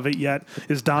tired of it yet,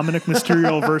 is Dominic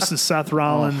Mysterio versus Seth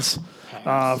Rollins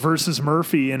versus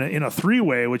Murphy in a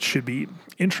 3-way, which should be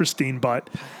interesting. But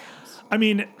I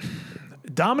mean,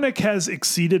 Dominic has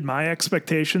exceeded my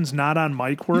expectations, not on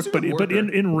mic work, but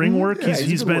in ring work,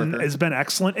 he's been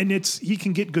excellent, and he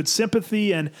can get good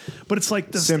sympathy, but it's like,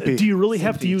 do you really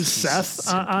have to use Seth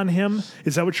on him?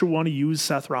 Is that what you want to use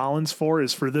Seth Rollins for?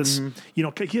 Is for this,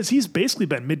 he's basically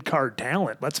been mid-card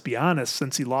talent. Let's be honest,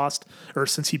 since he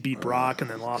beat Brock and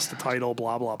then lost the title,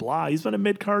 blah blah blah. He's been a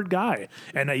mid-card guy,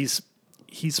 and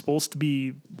he's supposed to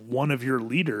be one of your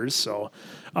leaders. So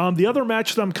the other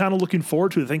match that I'm kind of looking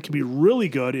forward to, I think could be really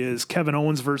good, is Kevin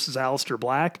Owens versus Aleister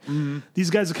Black. These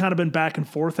guys have kind of been back and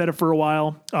forth at it for a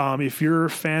while. If you're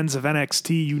fans of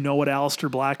NXT, you know what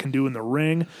Aleister Black can do in the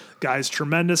ring. Guy's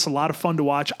tremendous, a lot of fun to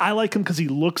watch. I like him because he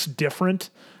looks different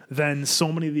than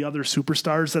so many of the other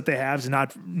superstars that they have. He's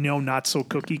not so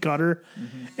cookie cutter.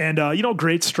 And,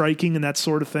 great striking and that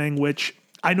sort of thing, which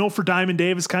I know for Diamond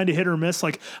Dave is kind of hit or miss.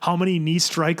 Like, how many knee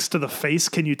strikes to the face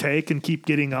can you take and keep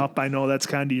getting up? I know that's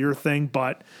kind of your thing,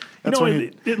 but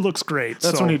it looks great.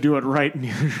 That's when you do it right, and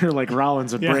you're like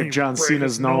Rollins and break John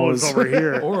Cena's nose over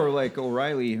here. Or like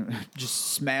O'Reilly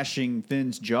just smashing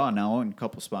Finn's jaw now in a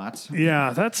couple spots.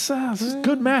 Yeah, that's a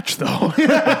good match, though.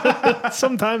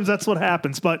 Sometimes that's what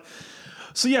happens, but...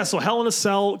 So Hell in a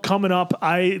Cell coming up.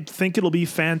 I think it'll be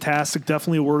fantastic.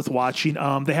 Definitely worth watching.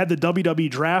 They had the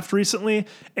WWE draft recently,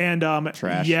 and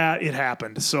Trash. Yeah, it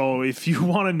happened. So if you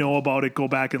want to know about it, go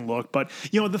back and look. But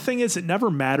the thing is, it never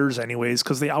matters anyways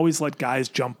because they always let guys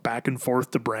jump back and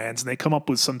forth to brands, and they come up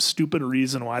with some stupid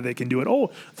reason why they can do it.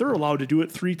 Oh, they're allowed to do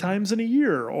it 3 times in a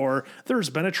year, or there's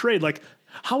been a trade. Like,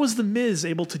 how is The Miz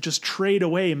able to just trade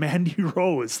away Mandy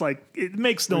Rose? Like, it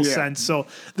makes no sense. So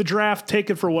the draft, take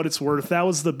it for what it's worth. That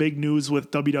was the big news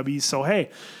with WWE. So, hey,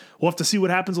 we'll have to see what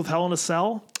happens with Hell in a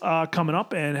Cell coming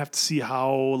up, and have to see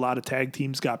how a lot of tag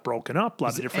teams got broken up. A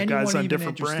lot of different guys on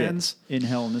different brands. In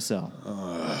Hell in a Cell.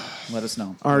 Let us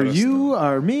know. Are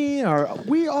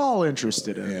we all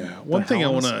interested in it? One thing I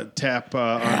want to tap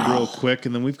on real quick,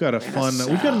 and then we've got we've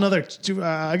got another,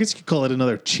 I guess you could call it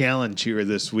another challenge here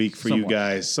this week for you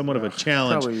guys. Somewhat of a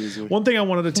challenge. One thing I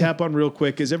wanted to tap on real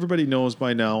quick is everybody knows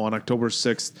by now on October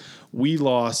 6th, we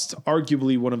lost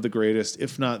arguably one of the greatest,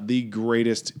 if not the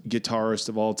greatest guitarist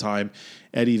of all time,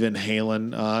 Eddie Van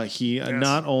Halen. He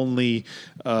not only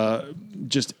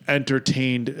just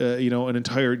entertained an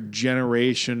entire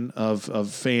generation of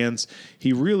fans,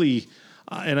 he really,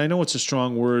 and I know it's a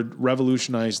strong word,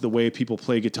 revolutionized the way people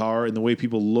play guitar and the way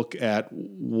people look at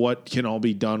what can all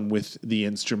be done with the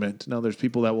instrument. Now, there's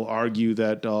people that will argue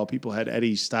that people had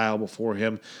Eddie's style before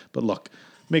him, but look,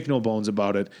 make no bones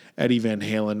about it, Eddie Van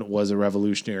Halen was a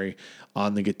revolutionary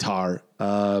on the guitar.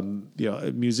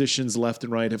 Musicians left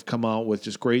and right have come out with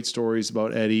just great stories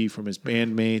about Eddie, from his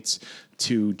bandmates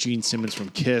to Gene Simmons from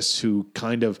Kiss, who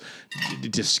kind of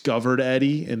discovered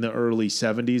Eddie in the early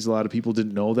 70s. A lot of people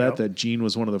didn't know that Gene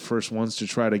was one of the first ones to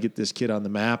try to get this kid on the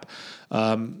map.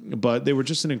 But they were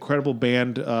just an incredible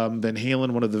band. Van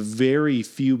Halen, one of the very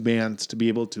few bands to be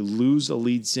able to lose a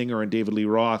lead singer in David Lee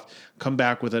Roth, come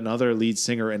back with another lead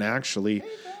singer, and actually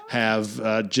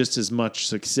have just as much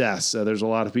success. There's a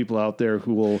lot of people out there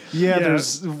who will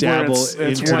dabble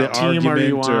into the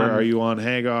argument, are you on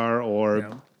Hagar or...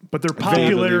 Yeah. But their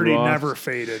popularity never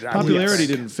faded. Popularity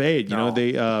didn't fade.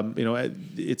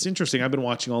 It's interesting. I've been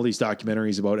watching all these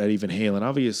documentaries about Eddie Van Halen.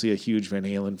 Obviously, a huge Van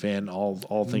Halen fan.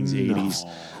 All things 80s.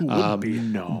 Who would be?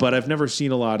 No. But I've never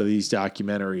seen a lot of these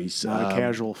documentaries. Not a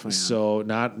casual fan. So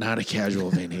not a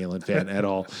casual Van Halen fan at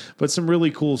all. But some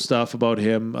really cool stuff about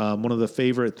him. One of the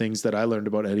favorite things that I learned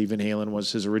about Eddie Van Halen was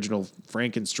his original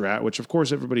Frankenstrat, which of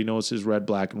course everybody knows his red,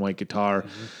 black, and white guitar.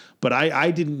 Mm-hmm. But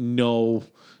I didn't know.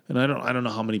 And I don't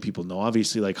know how many people know.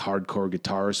 Obviously, like hardcore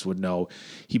guitarists would know.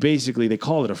 They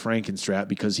call it a Frankenstrat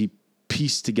because he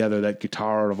pieced together that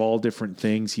guitar out of all different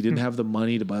things. He didn't have the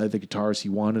money to buy the guitars he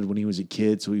wanted when he was a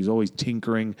kid, so he was always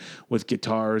tinkering with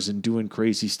guitars and doing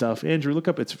crazy stuff. Andrew, look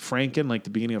up, it's Franken, like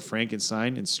the beginning of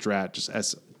Frankenstein, and Strat, just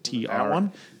STR. That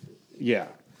one? Yeah.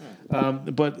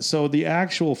 But so the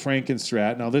actual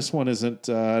Frankenstrat, now this one isn't,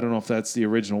 I don't know if that's the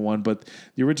original one, but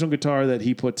the original guitar that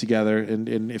he put together,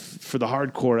 and if for the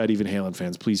hardcore Eddie Van Halen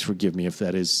fans, please forgive me if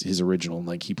that is his original,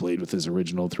 like he played with his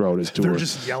original throughout his tour. They're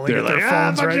just yelling at their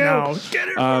phones right now. Get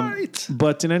it right!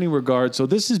 But in any regard, so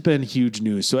this has been huge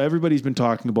news. So everybody's been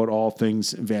talking about all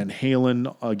things Van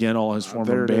Halen, again, all his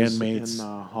former bandmates. In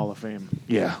the Hall of Fame.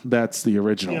 Yeah, that's the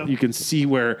original. Yep. You can see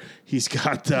where he's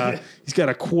got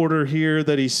a quarter here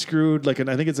that he screwed, I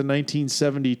think it's a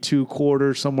 1972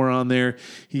 quarter somewhere on there.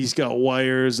 He's got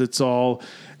wires. It's all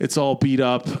beat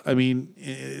up. I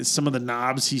mean, some of the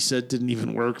knobs he said didn't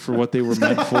even work for what they were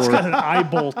meant for. He's got an eye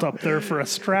bolt up there for a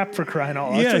strap, for crying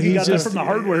out loud. Yeah, he got that from the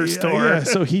hardware store. Yeah,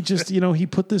 so he just, he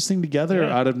put this thing together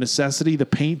out of necessity. The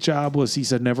paint job was, he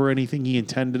said, never anything he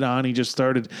intended on. He just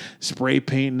started spray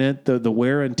painting it. The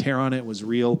wear and tear on it was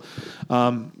real.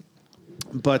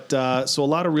 But so a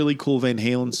lot of really cool Van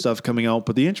Halen stuff coming out.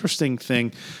 But the interesting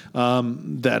thing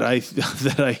that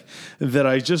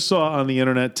I just saw on the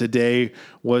internet today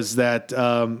was that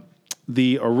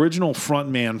the original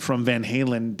frontman from Van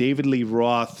Halen, David Lee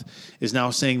Roth, is now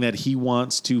saying that he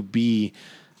wants to be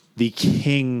the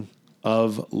king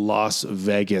of Las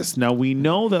Vegas. Now, we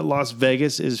know that Las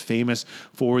Vegas is famous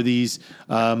for these,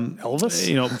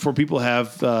 Elvis? For people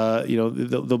have,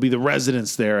 there'll be the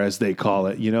residents there, as they call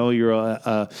it. You're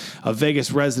a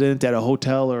Vegas resident at a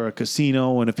hotel or a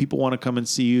casino, and if people want to come and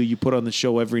see you, you put on the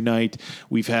show every night.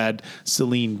 We've had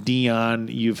Celine Dion,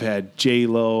 you've had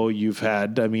J-Lo, you've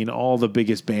had, all the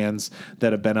biggest bands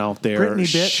that have been out there. Britney,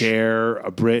 bitch. Cher,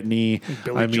 Britney.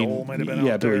 Billy Joel might have been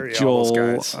out there. Billy Yeah, all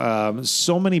Joel. those guys.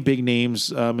 So many big names.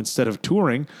 Instead of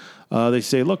touring, they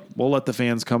say, look, we'll let the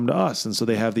fans come to us. And so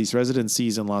they have these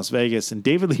residencies in Las Vegas. And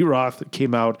David Lee Roth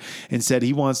came out and said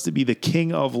he wants to be the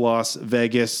king of Las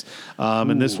Vegas.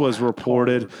 And this was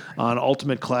reported on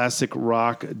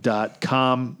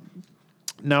ultimateclassicrock.com.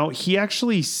 Now, he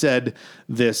actually said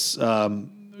this,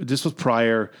 this was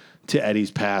prior to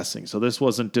Eddie's passing. So this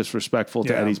wasn't disrespectful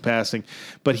to Eddie's passing.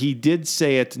 But he did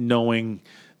say it knowing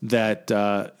that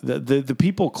the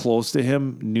people close to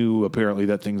him knew apparently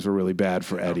that things were really bad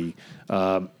for Eddie.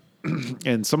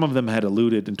 And some of them had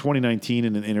alluded. In 2019,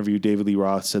 in an interview, David Lee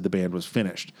Roth said the band was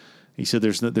finished. He said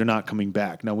they're not coming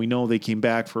back. Now, we know they came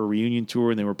back for a reunion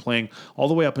tour, and they were playing all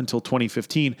the way up until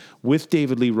 2015 with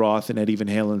David Lee Roth and Eddie Van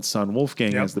Halen's son,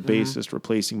 Wolfgang, as the bassist,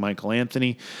 replacing Michael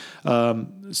Anthony.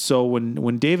 So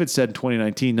when David said in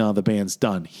 2019, no, the band's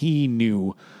done, he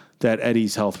knew that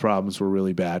Eddie's health problems were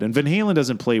really bad. And Van Halen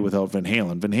doesn't play without Van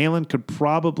Halen. Van Halen could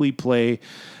probably play,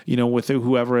 with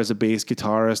whoever as a bass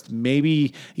guitarist,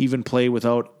 maybe even play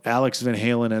without Alex Van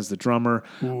Halen as the drummer.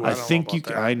 Ooh, I think you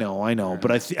can, I know. Yeah.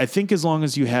 But I think as long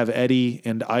as you have Eddie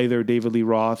and either David Lee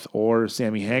Roth or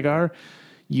Sammy Hagar,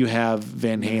 you have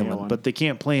Van Halen. But they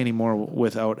can't play anymore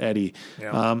without Eddie.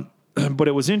 Yeah. But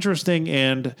it was interesting,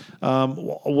 and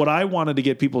what I wanted to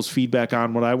get people's feedback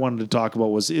on, what I wanted to talk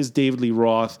about is David Lee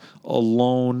Roth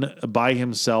alone by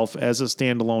himself as a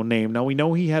standalone name. Now, we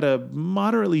know he had a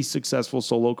moderately successful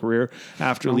solo career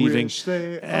after leaving.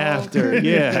 That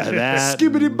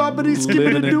Skibbity-bobbity,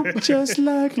 skibbity-doop. just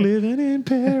like living in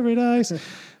paradise.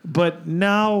 But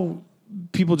now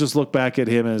people just look back at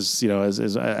him as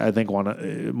I think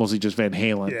mostly just Van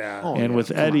Halen. Yeah.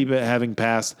 With Eddie having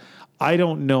passed, I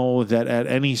don't know that at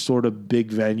any sort of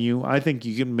big venue. I think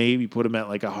you can maybe put him at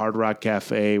like a Hard Rock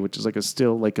Cafe, which is like a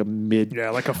mid,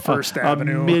 like a First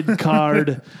Avenue, a mid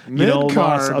card,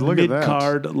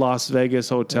 mid-card Las Vegas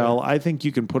hotel. Yeah. I think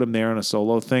you can put him there on a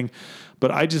solo thing, but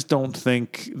I just don't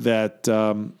think that.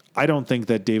 I don't think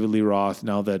that David Lee Roth,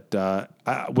 now that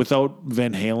without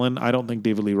Van Halen, I don't think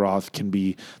David Lee Roth can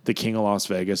be the king of Las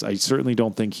Vegas. I certainly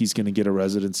don't think he's going to get a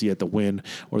residency at the Wynn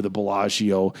or the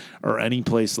Bellagio or any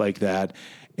place like that.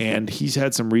 And he's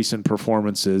had some recent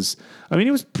performances.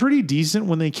 He was pretty decent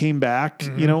when they came back,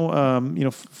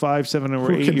 5, 7,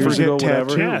 or 8 years ago,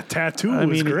 whatever. Yeah, Tattoo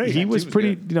was great. He was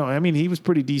pretty, he was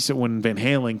pretty decent when Van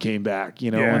Halen came back,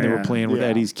 when they were playing with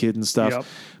Eddie's kid and stuff. Yep.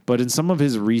 But in some of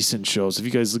his recent shows, if you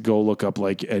guys go look up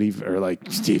like Eddie or like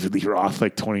David Lee Roth,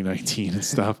 like 2019 and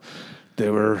stuff,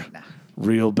 they were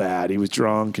real bad. He was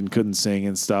drunk and couldn't sing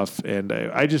and stuff. And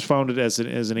I just found it as an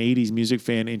 80s music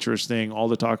fan interesting. All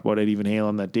the talk about Eddie Van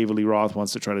Halen, that David Lee Roth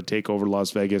wants to try to take over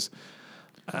Las Vegas.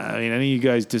 Any of you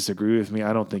guys disagree with me?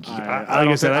 I don't think.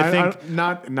 I think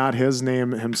not his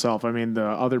name himself. The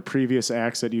other previous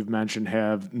acts that you've mentioned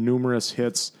have numerous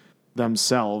hits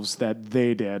themselves that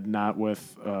they did, not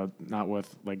with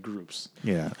like groups.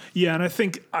 Yeah, and I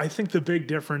think the big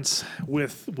difference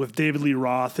with David Lee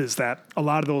Roth is that a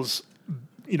lot of those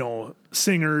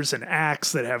singers and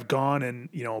acts that have gone and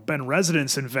been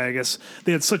residents in Vegas,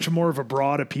 they had such more of a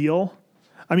broad appeal.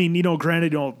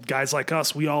 Granted, guys like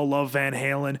us, we all love Van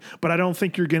Halen, but I don't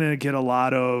think you're gonna get a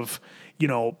lot of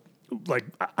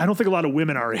I don't think a lot of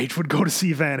women our age would go to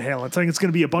see Van Halen. I think it's going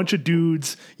to be a bunch of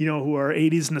dudes, who are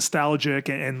 80s nostalgic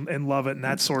and love it and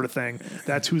that sort of thing.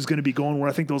 That's who's going to be going. Where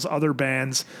I think those other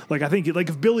bands,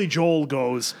 if Billy Joel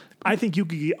goes, I think you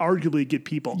could arguably get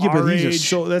people our age.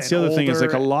 That's the other thing is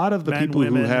like a lot of the people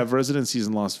who have residencies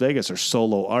in Las Vegas are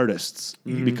solo artists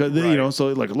because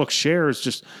look, Cher is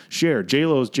just Cher,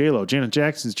 J-Lo's J-Lo, Janet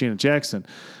Jackson's Janet Jackson.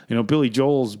 Billy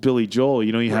Joel's Billy Joel.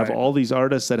 You have all these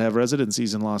artists that have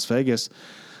residencies in Las Vegas.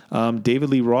 David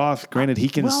Lee Roth, granted, he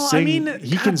can sing.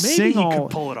 He can sing all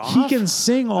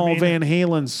Van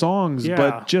Halen songs,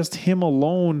 but just him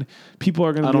alone, people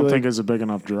are going to. I don't think is a big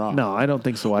enough draw. No, I don't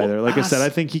think so either. Like I said, I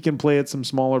think he can play at some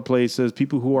smaller places.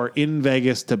 People who are in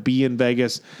Vegas to be in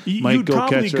Vegas might go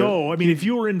catch her. Go. If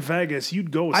you were in Vegas,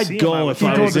 you'd go. I'd go if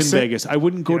I was in Vegas. I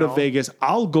wouldn't go to Vegas.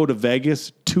 I'll go to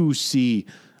Vegas to see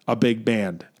a big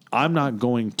band. I'm not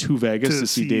going to Vegas to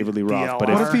see David Lee Roth. But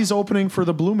what if he's opening for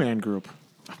the Blue Man Group?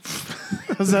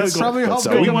 That's probably how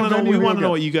we want to know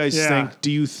what you guys Yeah. think.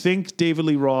 Do you think David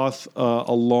Lee Roth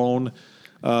alone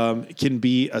can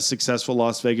be a successful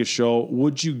Las Vegas show?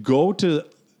 Would you go to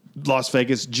Las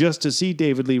Vegas just to see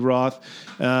David Lee Roth?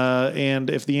 And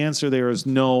if the answer there is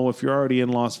no, if you're already in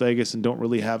Las Vegas and don't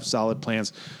really have solid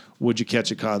plans, would you catch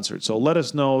a concert? So let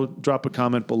us know. Drop a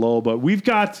comment below. But we've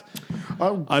got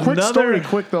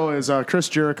quick though, is Chris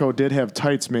Jericho did have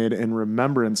tights made in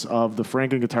remembrance of the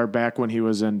Franken guitar back when he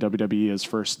was in WWE, his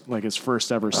first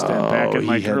ever stint back in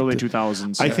early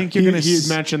 2000s. I think you're going to. He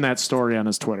mentioned that story on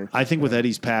his Twitter. I think with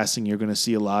Eddie's passing, you're going to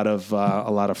see a lot of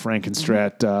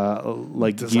Frankenstrat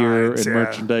Designs, gear and yeah.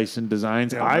 merchandise and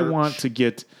designs. Yeah, I merch. want to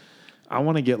get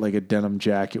like a denim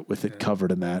jacket with it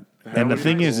covered in that. And the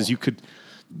thing is you could.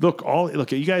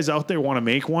 Look, you guys out there want to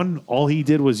make one? All he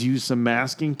did was use some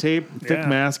masking tape, thick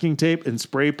masking tape, and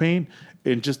spray paint,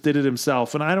 and just did it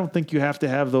himself. And I don't think you have to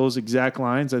have those exact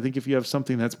lines. I think if you have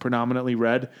something that's predominantly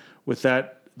red with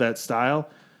that style,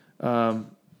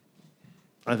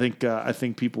 I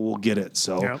think people will get it.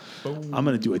 So I'm going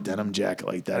to do a denim jacket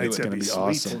like that. It's going to be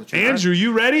awesome. Andrew,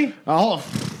 you ready? Oh.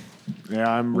 Yeah,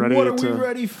 I'm ready. What are we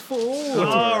ready for?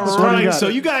 All right, so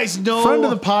you guys know... Friend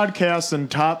of the podcast and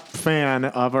top fan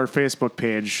of our Facebook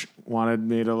page wanted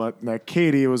me to let... that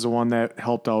Katie was the one that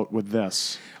helped out with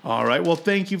this. All right. Well,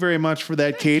 thank you very much for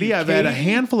that, Katie. I've had a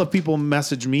handful of people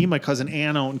message me. My cousin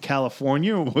Anna in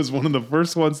California was one of the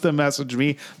first ones to message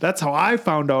me. That's how I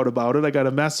found out about it. I got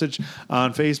a message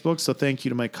on Facebook. So thank you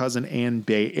to my cousin Ann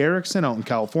Bay Erickson out in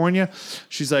California.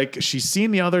 She's like, she's seen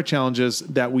the other challenges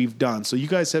that we've done. So you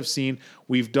guys have seen,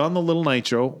 we've done the Little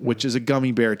Nitro, which is a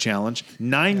gummy bear challenge.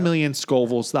 9 million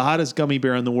Scovilles, the hottest gummy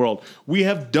bear in the world. We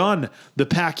have done the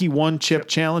Packy One Chip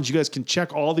Challenge. You guys can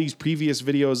check all these previous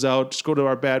videos out. Just go to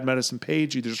our Bad Medicine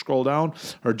page, either scroll down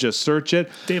or just search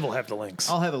it. Dave will have the links.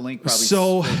 I'll have a link probably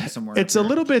So somewhere. it's a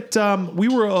little bit, we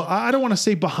were, I don't want to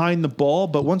say behind the ball,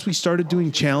 but once we started doing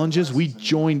challenges, we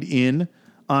joined in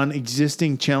on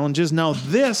existing challenges. Now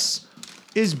this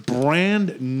is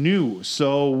brand new.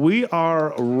 So we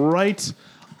are right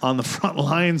on the front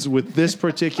lines with this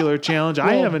particular challenge.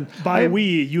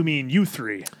 You mean you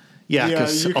three. Yeah,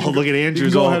 because look at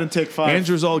Andrew's. Go ahead and take 5.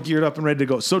 Andrew's all geared up and ready to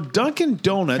go. So Dunkin'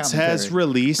 Donuts has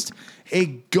released a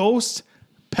ghost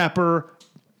pepper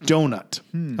donut.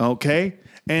 Okay,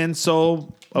 and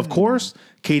so of course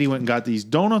Katie went and got these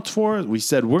donuts for us. We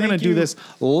said we're going to do this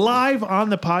live on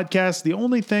the podcast. The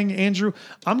only thing, Andrew,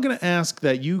 I'm going to ask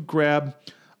that you grab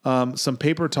some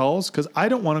paper towels because I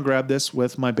don't want to grab this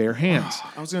with my bare hands.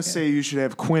 I was going to say you should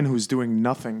have Quinn, who's doing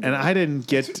nothing. And I didn't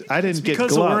get Because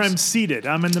gloves. of where I'm seated.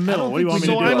 I'm in the middle. What do you want me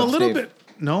to do? So I'm a little Dave? bit.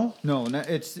 No,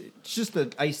 it's just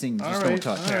the icing. Just right, don't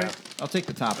touch. all right. I'll take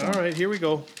the top one. All right, here we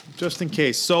go, just in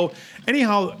case. So,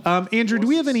 anyhow, Andrew, do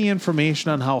we have any information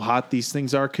on how hot these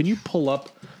things are? Can you pull up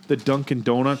the Dunkin'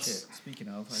 Donuts Speaking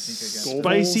of, I think I got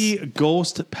spicy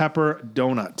ghost pepper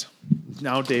donut?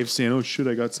 Now Dave's saying, "Oh shit,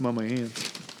 I got some on my hands."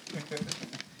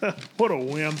 What a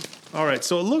wimp. All right,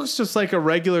 so it looks just like a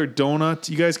regular donut.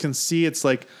 You guys can see it's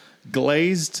like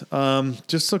glazed.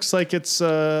 Just looks like it's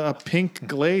a pink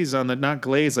glaze on the, not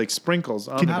glaze, like sprinkles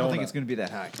on the I don't donut. think it's going to be that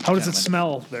high. How does it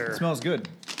smell there? It smells good.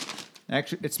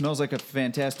 Actually, it smells like a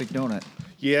fantastic donut.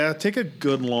 Yeah, take a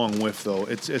good long whiff though.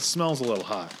 It smells a little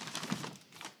hot.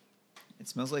 It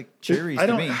smells like cherries I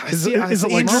don't. to me. Is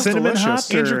it like cinnamon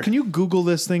hot? Andrew, or- can you Google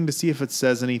this thing to see if it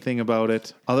says anything about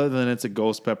it other than it's a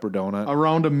ghost pepper donut?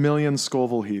 Around 1 million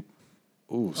Scoville heat.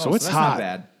 Ooh, So it's that's hot. not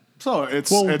bad. So it's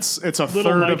Well, it's a little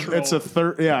third nitro. of it's a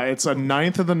third it's a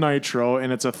ninth of the nitro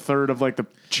and it's a third of like the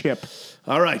chip.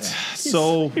 All right,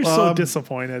 so You're so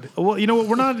disappointed. well, you know what?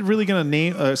 We're not really going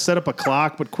to set up a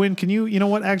clock, but Quinn, can you? You know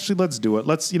what? Actually, let's do it.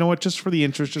 Let's. You know what? Just for the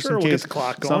interest, just Sure, in we'll case get the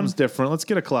clock going. something's different. Let's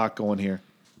get a clock going here.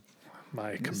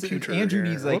 My computer. Andrew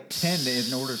here. needs like Whoops. 10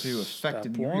 in order to affect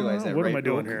it. You one. realize that, What right? am I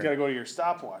doing here? Gotta go to your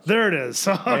stopwatch. There it is.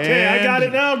 Okay, I got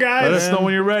it now, guys. Let us know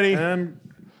when you're ready. And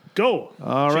Go.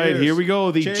 All right, Cheers. here we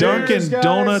go. The Cheers, Dunkin' guys.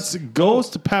 Donuts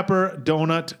Ghost Pepper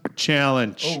Donut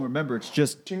Challenge. Oh, remember, it's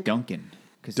just Dunkin'.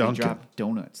 Because they Dunkin'. dropped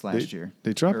donuts last year.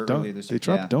 They dropped Or earlier donuts. this They year.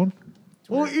 dropped Yeah. donuts.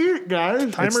 we'll eat, guys.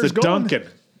 It's Timer's the going. Dunkin'.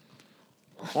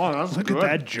 Oh, that's Look good.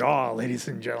 at that jaw, ladies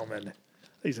and gentlemen.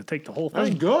 He's gonna take the whole That's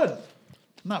thing. good.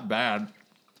 Not bad.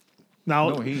 Now,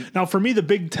 No heat. now for me, the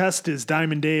big test is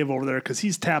Diamond Dave over there because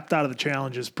he's tapped out of the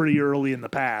challenges pretty early in the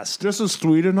past. This is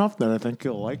sweet enough that I think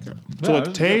you'll like it. So Yeah,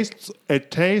 it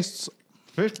tastes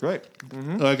Tastes great.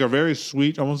 like a very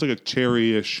sweet, almost like a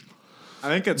cherry-ish. I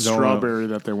think it's Donut. strawberry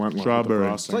that they went with. Strawberry.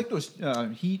 The It's frosting. like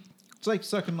those heat. It's like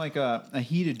sucking like a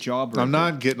heated jawbreaker. I'm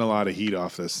not getting a lot of heat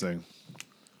off this thing.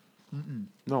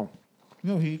 No.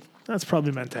 No heat. That's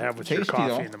probably meant to have with your Tasty, coffee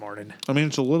though. in the morning. I mean,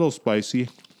 it's a little spicy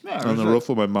Yeah, on the roof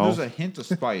of my mouth. There's a hint of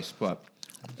spice, but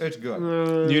it's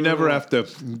good. You never have to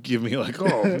give me like,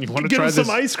 oh, you want to Give try us this?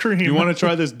 some ice cream. You want to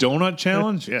try this donut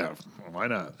challenge? Yeah, why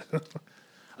not?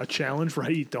 A challenge for I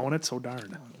eat donuts so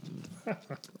darn.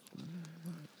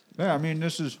 Yeah, I mean,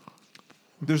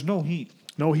 there's no heat.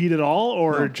 No heat at all,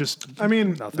 or just I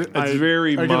mean, nothing. It's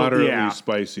very I get moderately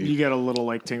spicy. You get a little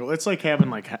like tingle. It's like having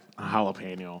like a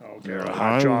jalapeno. Okay, a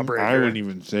hot jawbreaker. I wouldn't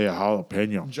even say a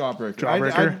jalapeno. Jawbreaker.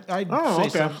 Jawbreaker? I'd Oh, say okay.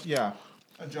 some, yeah.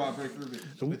 A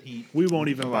jawbreaker with heat. We won't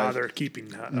even bother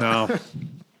keeping. No,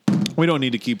 we don't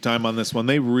need to keep time on this one.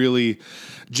 They really,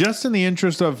 just in the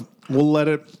interest of, we'll let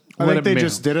it. I think they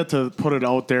just did it to put it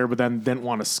out there, but then didn't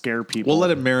want to scare people. We'll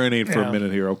let it marinate for Yeah. a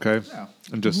minute here, okay? Yeah.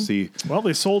 And just see. Well,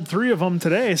 they sold 3 of them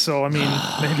today, so I mean,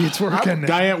 maybe it's working.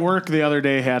 Guy at work the other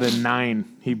day had a 9.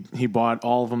 He bought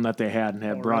all of them that they had and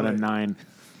had brought really? a 9.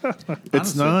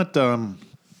 It's not.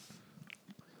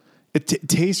 It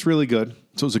tastes really good.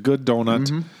 So it's a good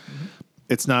donut.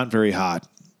 It's not very hot,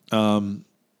 and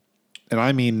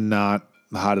I mean not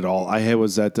hot at all. I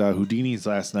was at Houdini's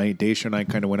last night. Daisha and I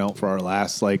kind of went out for our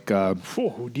last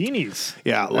Houdini's.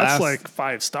 Yeah, That's like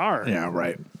 5-star. Yeah,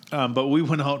 right. But we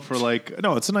went out for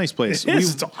no, it's a nice place.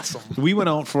 It's awesome. We went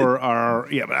out for our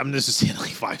but I'm just saying like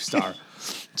 5-star.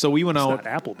 So we went out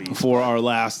not Applebee's. for our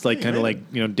last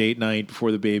date night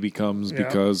before the baby comes Yeah.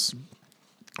 because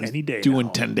Any day. doing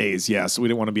now. 10 days. Yeah, so we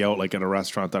didn't want to be out like at a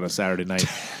restaurant on a Saturday night.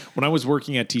 When I was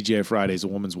working at TGI Fridays, a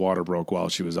woman's water broke while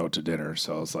she was out to dinner.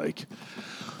 So I was like,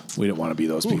 we didn't want to be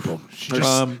those people.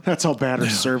 That's how bad her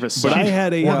service. But I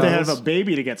had a they have a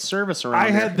baby to get service around. I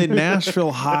had here. the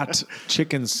Nashville hot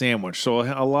chicken sandwich. So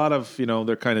a lot of,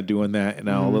 they're kind of doing that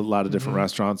now. A lot of different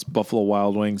restaurants. Buffalo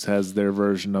Wild Wings has their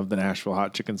version of the Nashville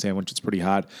hot chicken sandwich. It's pretty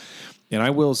hot. And I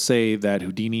will say that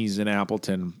Houdini's in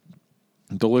Appleton,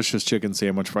 delicious chicken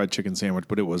sandwich, fried chicken sandwich,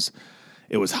 but it was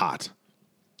hot.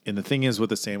 And the thing is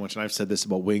with the sandwich, and I've said this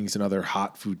about wings and other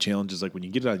hot food challenges, like when you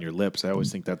get it on your lips, I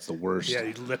always think that's the worst. Yeah,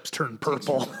 your lips turn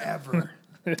purple. Ever.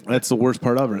 That's the worst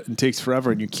part of it. It takes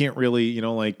forever, and you can't really,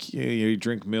 you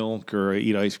drink milk or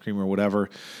eat ice cream or whatever,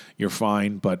 you're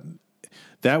fine. But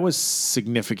that was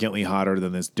significantly hotter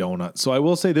than this donut. So I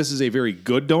will say this is a very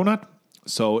good donut.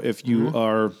 So if you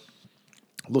are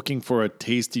looking for a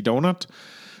tasty donut,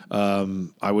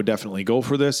 I would definitely go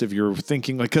for this if you're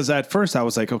thinking because at first I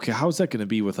was like, okay, how's that going to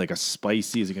be with like a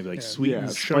spicy? Is it going to be like sweet and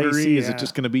sugary, spicy? Is it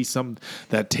just going to be some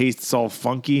that tastes all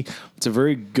funky? It's a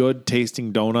very good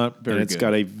tasting donut, and it's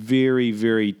got a very,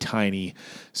 very tiny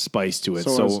spice to it.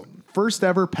 So first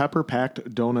ever pepper packed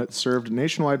donut served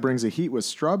nationwide brings a heat with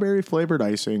strawberry flavored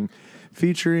icing,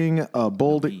 featuring a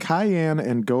bold cayenne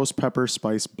and ghost pepper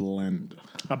spice blend.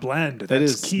 A blend. that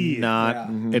That's is key. not.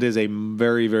 It is a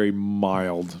very, very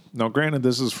mild. Now, granted,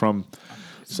 this is from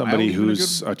somebody mild even a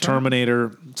who's good a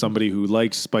Terminator, somebody who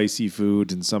likes spicy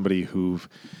food, and somebody who,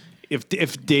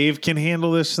 if Dave can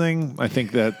handle this thing, I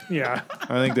think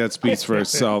that speaks for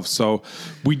itself. So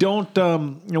we don't,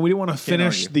 we didn't want to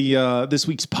finish the this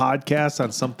week's podcast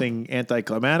on something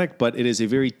anticlimactic, but it is a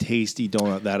very tasty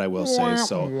donut that I will say.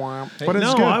 So, But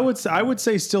it's good. I would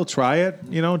say still try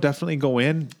it. Definitely go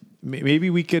in. Maybe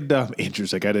we could.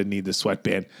 Andrew's like, I didn't need the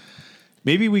sweatband.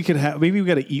 Maybe we could have. Maybe we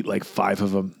got to eat like 5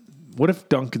 of them. What if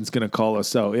Dunkin's going to call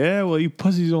us out? Yeah, well, you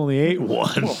pussies only ate one.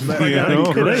 That'd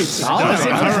be great.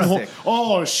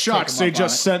 Oh, shucks. They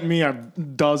just sent me a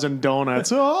dozen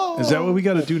donuts. Oh. Is that what we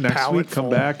got to do next Pallet week? Come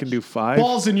full. back and do 5.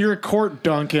 Balls in your court,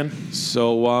 Duncan.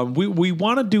 So we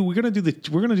want to do. We're gonna do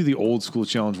the old school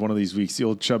challenge one of these weeks. The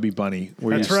old chubby bunny.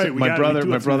 Where That's you right, we My gotta do it for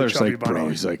the brother's chubby like, bunny. bro.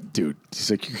 He's like, dude.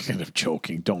 He's like, you're kind of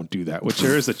choking. Don't do that. Which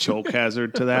there is a choke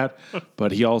hazard to that.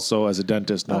 But he also, as a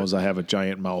dentist, knows I have a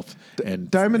giant mouth and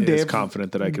Diamond is Dave-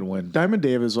 confident that I can win. Diamond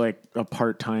Dave is like a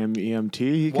part-time EMT.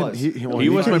 He can, Was. He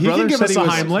was. My brother give said us he a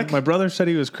was. Heimlich. My brother said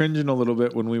he was cringing a little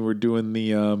bit when we were doing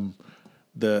the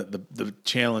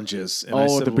challenges. And I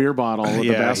Oh, said, the beer bottle with the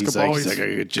basketball. He's like,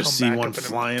 I could just Come see back one up in a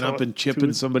flying up and tooth.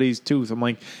 chipping somebody's tooth. I'm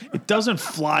like, it doesn't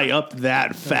fly up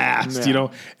that fast, Yeah.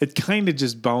 It kind of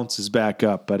just bounces back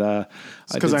up. But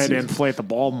because I had to did see- inflate the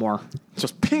ball more.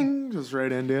 Just ping, just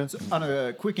right into you. On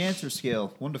a quick answer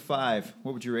scale, 1 to 5,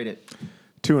 what would you rate it?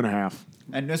 2.5.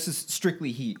 And this is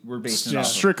strictly heat. We're basing it off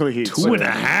of. Strictly heat.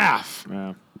 2.5.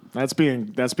 Yeah. That's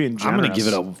being generous. I'm gonna give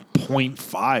it a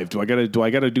 0.5. Do I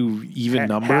gotta do even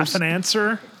numbers? Half an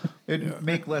answer. It'd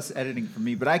make less editing for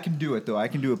me, but I can do it though. I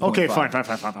can do a 0.5. Okay,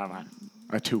 fine.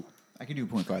 A 2. I can do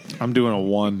 0.5. I'm doing a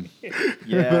 1.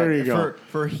 Yeah, There you go.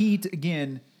 For heat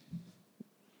again,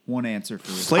 one answer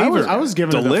for Flavor. I was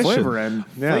giving delicious. it a flavor, and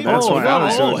Flavor. that's why I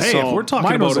was doing it. Hey, So if we're talking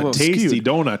mine was about a tasty skewed.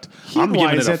 donut, I'm giving it a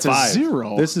Heat-wise, that's 5.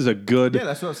 0. This is a good. Yeah,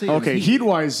 that's what I was saying. Okay,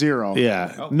 heat-wise, 0.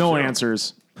 Yeah. No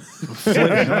answers.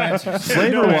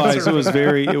 Flavor wise, it was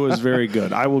very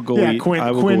good. I will go Yeah, eat. Quinn,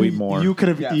 I will go eat more. you could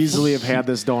have easily have had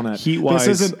this donut. Heat-wise,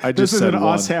 I just this said isn't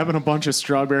us one. having a bunch of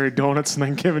strawberry donuts and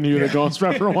then giving you the ghost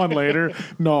pepper one later.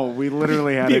 No, we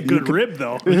literally had Be a it. good rib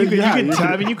though.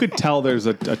 You could tell there's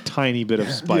a tiny bit of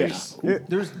spice.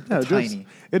 There's just- tiny.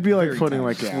 It'd be like Very putting tiny.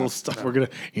 like Little stuff.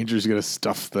 Andrew's gonna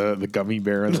stuff the gummy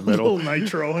bear in the Little middle.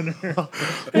 nitro in there.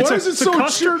 Why is it so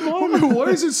custard Why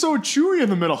is it so chewy in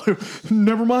the middle?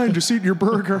 Never mind, just eat your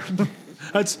burger.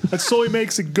 That's so he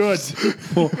makes it good.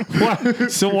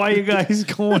 So why you guys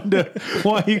going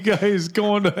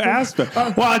to Aspen?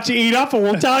 Why don't you eat up and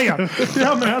we'll tell you.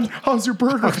 Yeah, man. How's your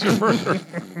burger? How's your burger?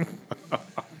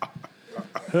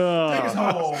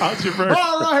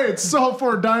 All right, so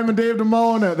for Diamond Dave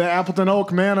Damone, the Appleton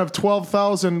Oak man of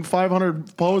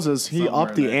 12,500 poses, he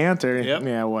upped the ante. Yep.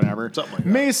 Yeah, whatever. Something like that.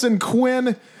 Mason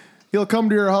Quinn, he'll come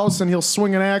to your house and he'll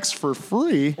swing an axe for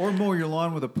free. Or mow your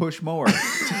lawn with a push mower.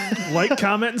 Like,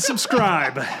 comment, and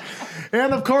subscribe.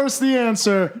 And of course, the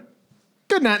answer.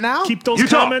 Good night now. Keep those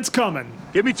Utah. comments coming.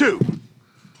 Give me 2.